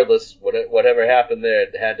 regardless, whatever happened there,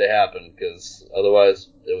 it had to happen, because otherwise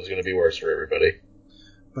it was going to be worse for everybody.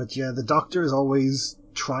 But yeah, the Doctor is always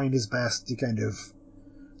trying his best to kind of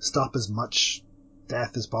stop as much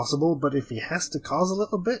death as possible, but if he has to cause a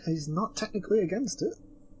little bit, he's not technically against it.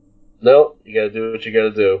 No, you gotta do what you gotta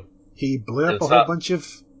do. He blew up a whole bunch of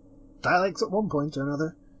Daleks at one point or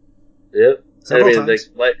another. Yep. Several times.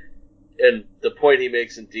 And the point he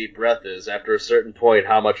makes in Deep Breath is, after a certain point,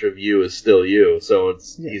 how much of you is still you? So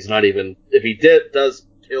he's not even, if he does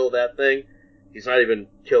kill that thing, he's not even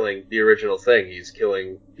killing the original thing. He's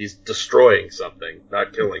destroying something,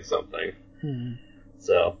 not killing something.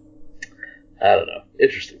 So, I don't know.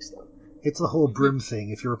 Interesting stuff. It's the whole broom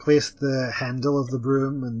thing. If you replace the handle of the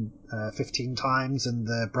broom 15 times and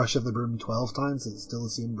the brush of the broom 12 times, it's still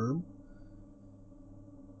the same broom?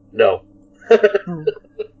 No.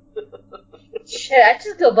 Shit, I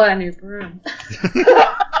just go buy a new broom.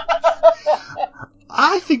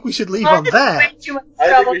 I think we should leave on that.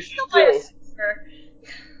 I think we should too.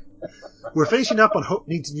 We're finishing up on Hope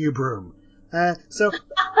Needs a New Broom. So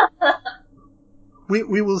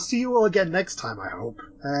we will see you all again next time, I hope.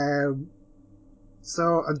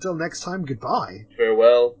 So until next time, goodbye.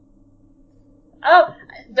 Farewell. Oh,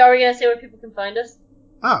 are we going to say where people can find us?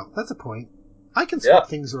 Oh, that's a point. I can swap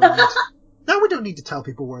things around. Now we don't need to tell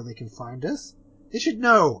people where they can find us. They should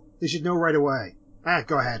know. They should know right away.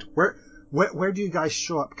 Go ahead. Where do you guys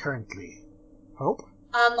show up currently? Hope?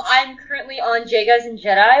 I'm currently on J Guys and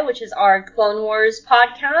Jedi, which is our Clone Wars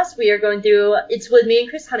podcast. We are going through, it's with me and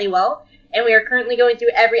Chris Honeywell, and we are currently going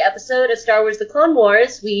through every episode of Star Wars The Clone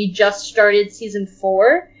Wars. We just started season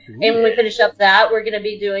 4, and when we finish up that, we're going to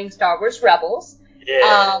be doing Star Wars Rebels.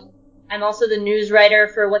 Yeah. I'm also the news writer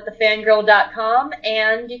for whatthefangirl.com,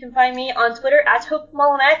 and you can find me on Twitter at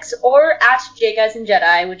HopeMullenX or at J-Guys and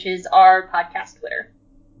Jedi, which is our podcast Twitter.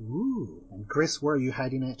 Ooh. And Chris, where are you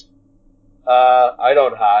hiding it? I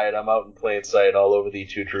don't hide. I'm out in plain sight all over the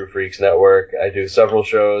Two True Freaks network. I do several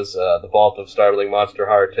shows, The Vault of Startling Monster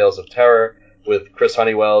Horror Tales of Terror with Chris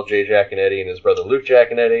Honeywell, Jay Giaconetti, and his brother Luke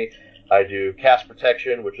Giaconetti. I do Cast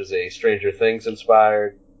Protection, which is a Stranger Things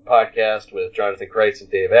inspired podcast with Jonathan Kreitz and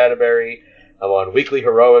Dave Atterbury. I'm on Weekly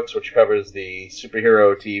Heroics, which covers the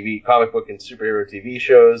superhero TV, comic book and superhero TV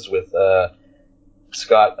shows with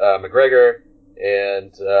Scott McGregor,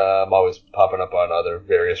 and I'm always popping up on other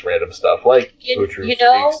various random stuff like True Freaks.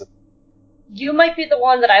 You might be the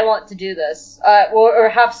one that I want to do this, or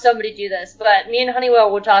have somebody do this, but me and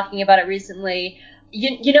Honeywell were talking about it recently.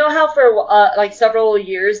 You know how for several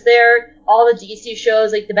years there, all the DC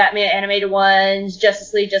shows, like the Batman animated ones,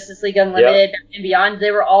 Justice League Unlimited, Batman Beyond,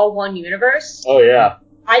 they were all one universe. Oh, yeah.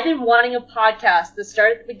 I've been wanting a podcast to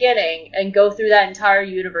start at the beginning and go through that entire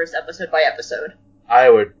universe episode by episode. I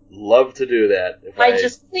would love to do that.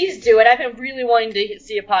 Please do it. I've been really wanting to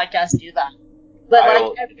see a podcast do that.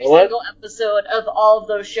 But every single episode of all of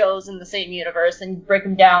those shows in the same universe and break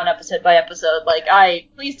them down episode by episode.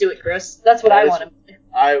 Please do it, Chris. That's what I want to do.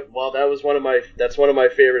 That's one of my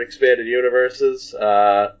favorite expanded universes.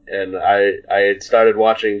 And I had started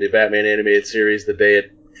watching the Batman animated series the day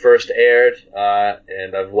it first aired,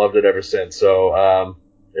 and I've loved it ever since. So,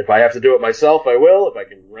 if I have to do it myself, I will. If I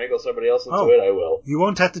can wrangle somebody else into it, I will. You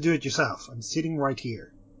won't have to do it yourself. I'm sitting right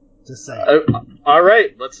here. Just saying. All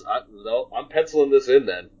right, I'm penciling this in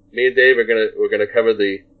then. Me and Dave we're gonna cover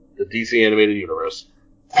the DC animated universe.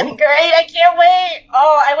 That'd be great. I can't wait.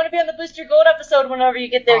 Oh, I want to be on the Booster Gold episode whenever you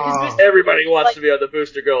get there. Cause Everybody wants to be on the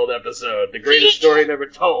Booster Gold episode. The greatest story never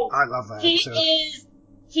told. I love that episode.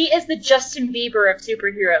 He is the Justin Bieber of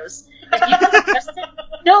superheroes. If you took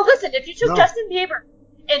if you took Justin Bieber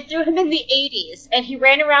and threw him in the 80s and he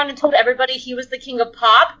ran around and told everybody he was the king of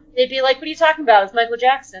pop, they'd be like, what are you talking about? It's Michael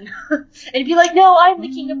Jackson. And he'd be like, no, I'm the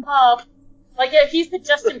king of pop. Like, yeah, he's the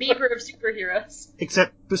Justin Bieber of superheroes.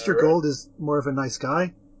 Except Booster Gold is more of a nice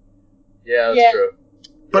guy. Yeah, that's true.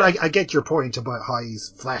 But I get your point about how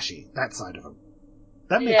he's flashy, that side of him.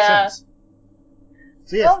 That makes sense.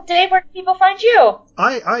 So, yes. Well, Dave, where can people find you?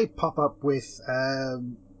 I pop up with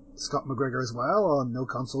Scott McGregor as well on No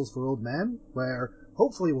Consoles for Old Men, where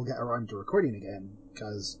hopefully we'll get around to recording again,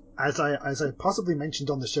 because as I possibly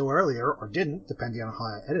mentioned on the show earlier, or didn't, depending on how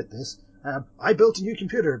I edit this, I built a new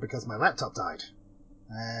computer because my laptop died.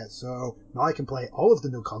 So now I can play all of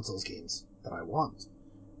the No Consoles games that I want.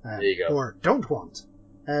 There you go. Or don't want.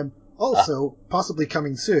 Also, possibly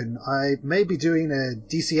coming soon, I may be doing a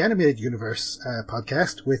DC Animated Universe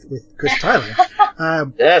podcast with Chris Tyler.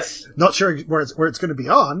 Yes. Not sure where it's going to be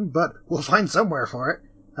on, but we'll find somewhere for it.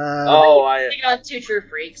 I got Two True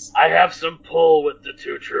Freaks. I have some pull with the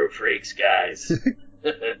Two True Freaks, guys.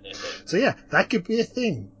 So yeah, that could be a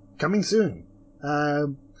thing coming soon.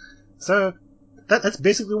 So that's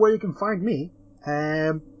basically where you can find me.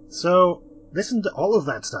 So listen to all of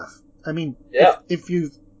that stuff. I mean, if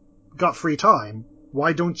you've got free time,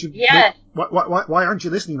 why don't you? Yeah. Why aren't you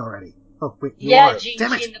listening already? Oh wait, you are.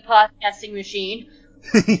 Damn it! In the podcasting machine.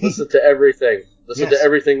 Listen to everything. Listen to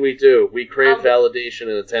everything we do. We crave validation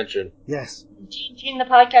and attention. Yes. Gene the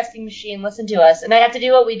podcasting machine, listen to us. And I have to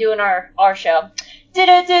do what we do in our show.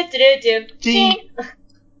 Do-do-do-do-do-do. Gene.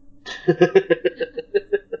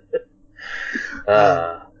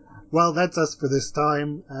 Well, that's us for this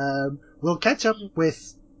time. We'll catch up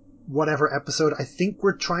with whatever episode. I think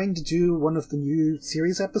we're trying to do one of the new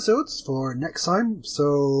series episodes for next time.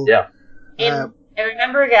 So yeah. And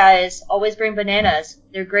remember, guys, always bring bananas.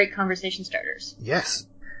 They're great conversation starters. Yes.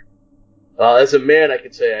 As a man, I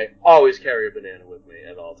can say I always carry a banana with me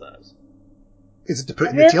at all times. Is it to put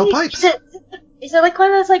in the tailpipes? Is it like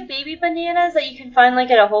one of those like baby bananas that you can find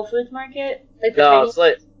like at a Whole Foods market? Like it's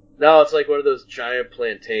like one of those giant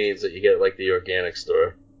plantains that you get at like the organic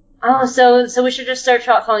store. Oh, so we should just start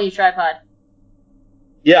calling you Tripod.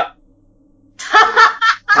 Yeah.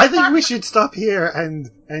 I think we should stop here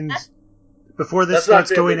and before this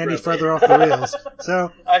starts going any further off the rails.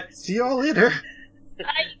 So, see you all later.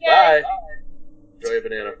 Bye. Enjoy your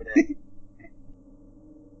banana.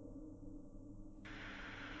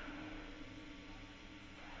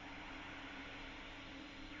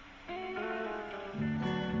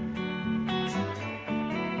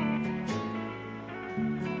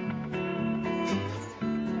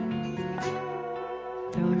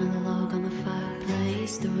 Throw another log on the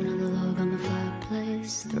fireplace, throw another log on the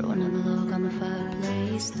fireplace, throw another log on the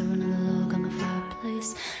fireplace, throw another log on the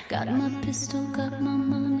fireplace. Got my pistol, got my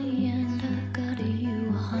money, and I got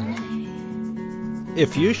you, honey.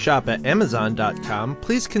 If you shop at Amazon.com,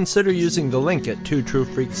 please consider using the link at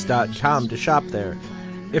twotruefreaks.com to shop there.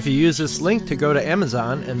 If you use this link to go to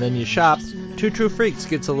Amazon and then you shop, Two True Freaks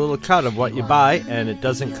gets a little cut of what you buy, and it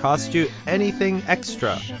doesn't cost you anything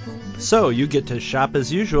extra. So you get to shop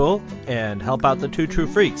as usual and help out the Two True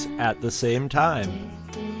Freaks at the same time.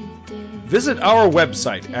 Visit our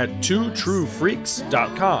website at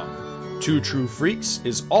twotruefreaks.com. Two True Freaks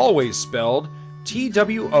is always spelled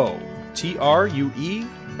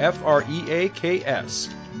TWOTRUEFREAKS.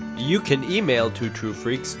 You can email Two True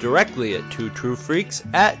Freaks directly at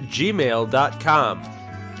twotruefreaks@gmail.com.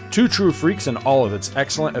 Two True Freaks and all of its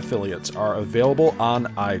excellent affiliates are available on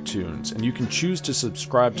iTunes, and you can choose to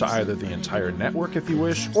subscribe to either the entire network if you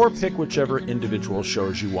wish, or pick whichever individual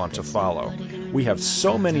shows you want to follow. We have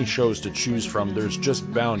so many shows to choose from, there's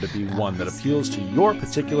just bound to be one that appeals to your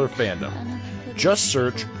particular fandom. Just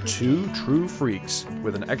search Two True Freaks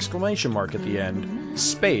with an exclamation mark at the end,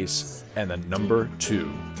 space, and the number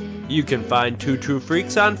 2. You can find Two True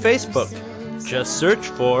Freaks on Facebook. Just search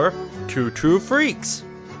for Two True Freaks.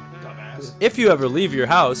 If you ever leave your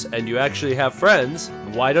house and you actually have friends,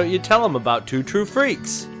 why don't you tell them about Two True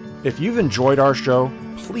Freaks? If you've enjoyed our show,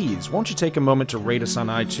 please won't you take a moment to rate us on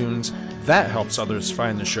iTunes? That helps others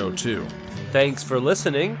find the show too. Thanks for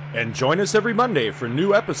listening, and join us every Monday for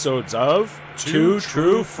new episodes of Two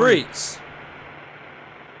True Freaks.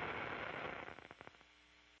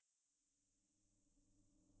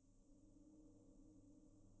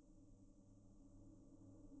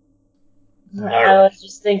 I was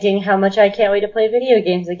just thinking how much I can't wait to play video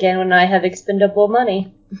games again when I have expendable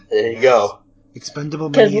money. There you go. Expendable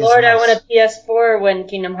money. Because Lord, I want a PS4 when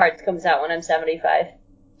Kingdom Hearts comes out when I'm 75.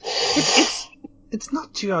 It's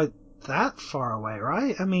not too that far away,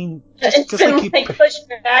 right? I mean, It's been pushed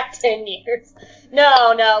back 10 years.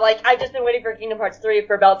 No, like I've just been waiting for Kingdom Hearts 3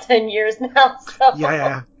 for about 10 years now. So.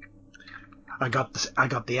 Yeah. I got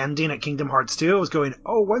the ending at Kingdom Hearts 2. I was going,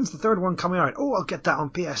 oh, when's the third one coming out? Oh, I'll get that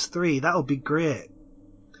on PS3. That'll be great.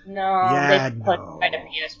 No, they put right to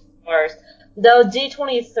PS4s. Though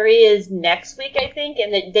D23 is next week, I think,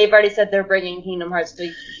 and they've already said they're bringing Kingdom Hearts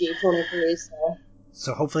to D23.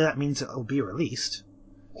 So hopefully that means it'll be released.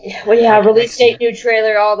 Well, yeah, like release date, new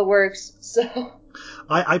trailer, all the works. So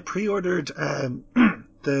I pre-ordered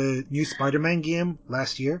the new Spider-Man game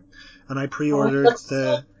last year, and I pre-ordered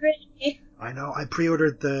so pretty. I know. I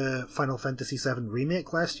pre-ordered the Final Fantasy VII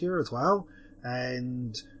Remake last year as well,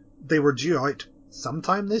 and they were due out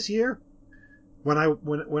sometime this year. When I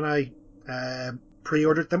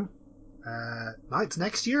pre-ordered them, now it's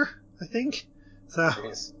next year, I think. So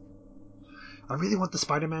Jeez. I really want the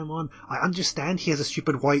Spider-Man one. I understand he has a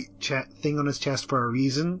stupid white thing on his chest for a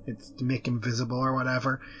reason. It's to make him visible or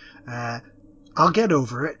whatever. I'll get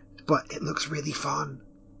over it, but it looks really fun.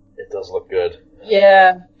 It does look good.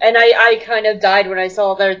 Yeah, and I kind of died when I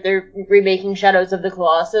saw they're remaking Shadows of the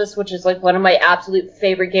Colossus, which is like one of my absolute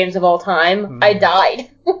favorite games of all time. I died.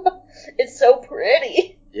 It's so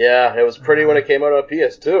pretty. Yeah, it was pretty when it came out on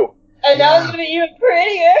PS2. And now it's gonna be even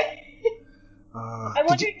prettier. I'm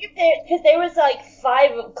wondering if because there was like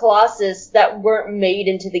 5 Colossus that weren't made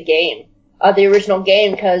into the game, the original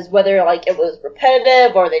game, because whether like it was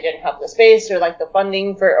repetitive or they didn't have the space or like the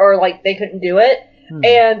funding or like they couldn't do it.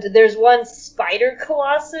 And there's one Spider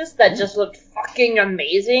Colossus that just looked fucking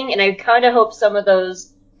amazing, and I kind of hope some of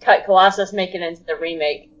those cut Colossus make it into the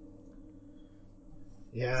remake.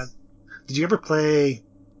 Yeah. Did you ever play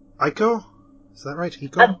Ico? Is that right?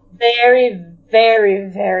 Ico? A very, very,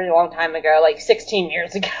 very long time ago, like 16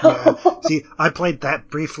 years ago. Yeah. See, I played that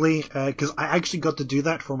briefly, because I actually got to do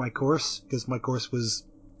that for my course, because my course was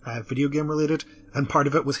video game related, and part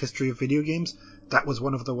of it was history of video games. That was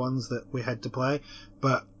one of the ones that we had to play.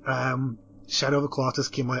 But Shadow of the Colossus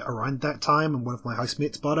came out around that time, and one of my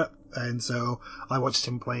housemates bought it, and so I watched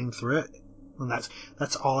him playing through it. And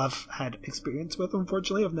that's all I've had experience with,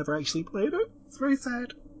 unfortunately. I've never actually played it. It's very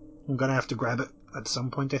sad. I'm gonna have to grab it at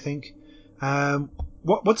some point, I think.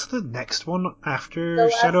 What's the next one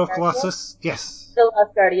after Shadow of Colossus? Yes. The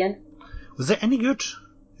Last Guardian. Was it any good?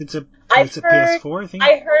 It's a PS4, I think.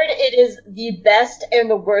 I heard it is the best and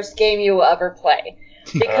the worst game you will ever play.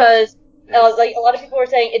 Because like a lot of people were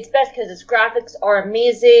saying it's best because its graphics are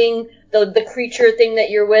amazing, the creature thing that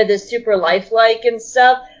you're with is super lifelike and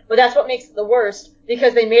stuff, but that's what makes it the worst,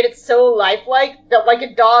 because they made it so lifelike that like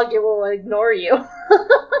a dog it will ignore you.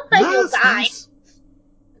 And you'll die. Nice.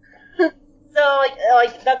 So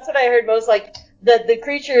like that's what I heard most, like the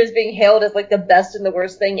creature is being hailed as like the best and the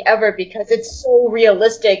worst thing ever because it's so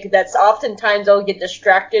realistic that oftentimes I'll get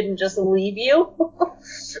distracted and just leave you.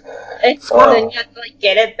 And then you have to like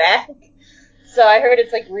get it back. So I heard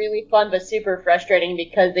it's like really fun but super frustrating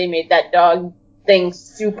because they made that dog thing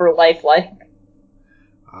super lifelike.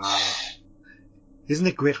 Isn't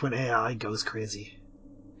it great when AI goes crazy?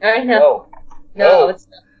 I know. No, it's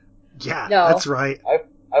not. Yeah, no. That's right. I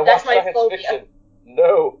watch science fiction.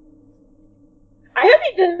 No. I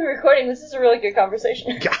haven't been recording. This is a really good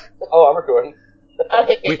conversation. Yeah. Oh, I'm recording.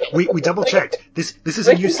 Okay. We double checked. This is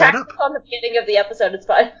a new setup. On the beginning of the episode, it's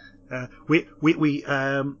fine. We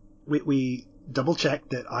double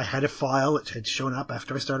checked that I had a file that had shown up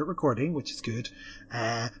after I started recording, which is good,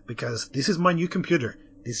 because this is my new computer.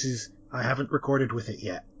 I haven't recorded with it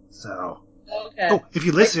yet, so. Okay. Oh, if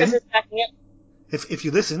you listen, if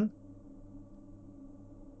you listen,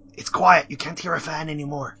 it's quiet. You can't hear a fan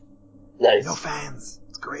anymore. Nice. No fans.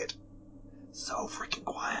 It's great. So freaking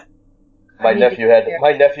quiet. My nephew had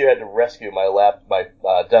to rescue my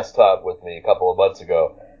desktop with me a couple of months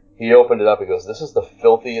ago. He opened it up and goes, "This is the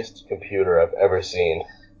filthiest computer I've ever seen."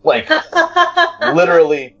 Like,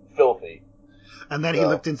 literally filthy. And then he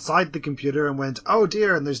looked inside the computer and went, "Oh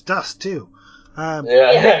dear," and the's dust too. Yeah.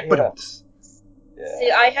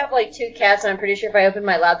 See, I have like 2 cats, and I'm pretty sure if I opened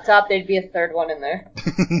my laptop, there'd be a third one in there.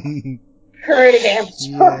 Pretty damn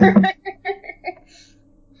sure.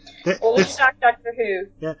 Well, let's talk Doctor Who.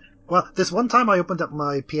 Yeah. Well, this one time I opened up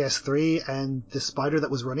my PS3 and the spider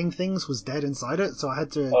that was running things was dead inside it, so I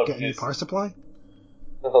had to get a new power supply.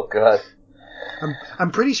 Oh god.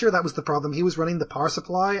 I'm pretty sure that was the problem. He was running the power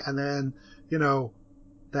supply, and then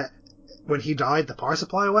that when he died, the power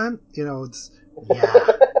supply went.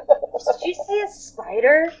 Did you say a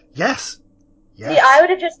spider? Yes. Yes. See, I would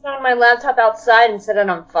have just thrown my laptop outside and set it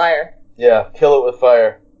on fire. Yeah, kill it with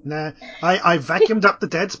fire. Nah, I vacuumed up the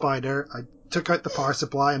dead spider, I took out the power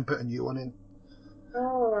supply and put a new one in.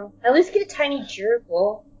 Oh, at least get a tiny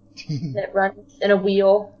gerbil that runs in a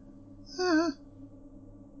wheel.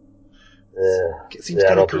 It seems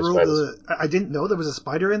kind of cruel. I didn't know there was a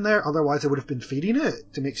spider in there, otherwise I would have been feeding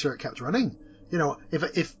it to make sure it kept running. You know,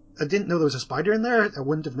 if I didn't know there was a spider in there, I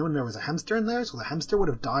wouldn't have known there was a hamster in there, so the hamster would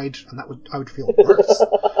have died, and I would feel worse.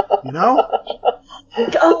 You know?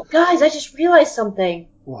 Oh, guys, I just realized something.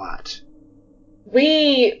 What?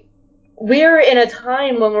 We're in a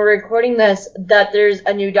time when we're recording this that there's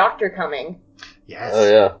a new Doctor coming. Yes. Oh,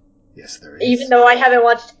 yeah. Yes, there is. Even though I haven't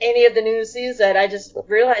watched any of the new season, I just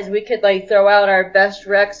realized we could, like, throw out our best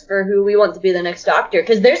recs for who we want to be the next Doctor.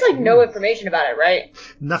 Because there's, like, no information about it, right?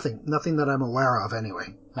 Nothing that I'm aware of,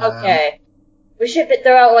 anyway. Okay. We should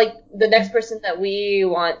throw out, like, the next person that we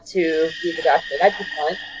want to be the Doctor. That'd be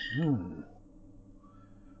fun.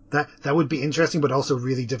 That would be interesting, but also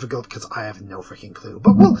really difficult because I have no freaking clue.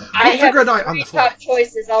 But we'll figure it out on the fly. I have 3 top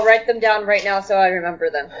choices. I'll write them down right now so I remember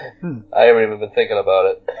them. I haven't even been thinking about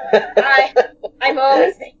it. I'm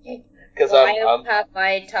always thinking. Because I have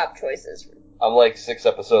my top choices. I'm like 6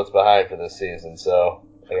 episodes behind for this season, so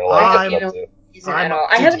I got a lot to catch up to.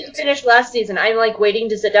 I haven't even finished last season. I'm like waiting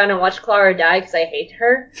to sit down and watch Clara die because I hate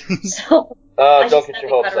her. So don't get your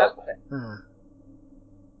hopes up.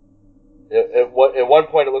 At one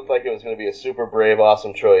point, it looked like it was going to be a super brave,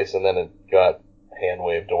 awesome choice, and then it got hand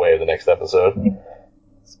waved away the next episode.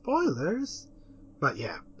 Spoilers, but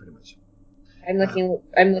yeah, pretty much. I'm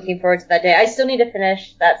looking forward to that day. I still need to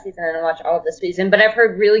finish that season and watch all of this season, but I've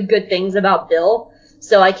heard really good things about Bill,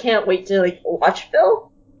 so I can't wait to watch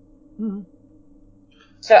Bill. Mm-hmm.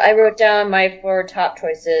 So I wrote down my 4 top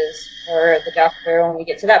choices for the Doctor when we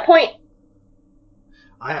get to that point.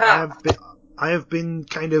 I have been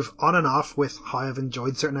kind of on and off with how I've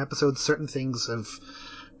enjoyed certain episodes. Certain things have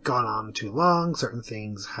gone on too long. Certain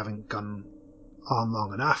things haven't gone on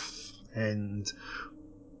long enough. And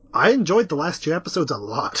I enjoyed the last 2 episodes a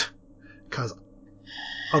lot because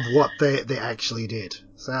of what they actually did.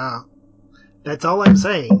 So that's all I'm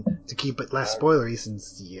saying to keep it less spoilery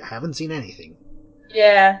since you haven't seen anything.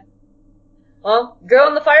 Yeah. Well, Girl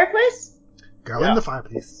in the Fireplace? Girl in the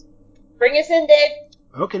Fireplace. Bring us in, Dave.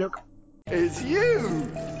 Okay, doke. It's you!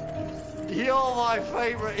 You're my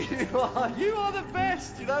favourite. You are the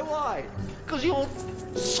best. You know why? Because you're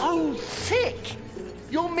so thick.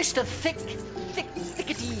 You're Mr. Thickety,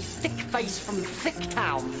 thick face from Thick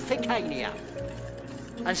Town, Thickania.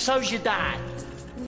 And so's your dad.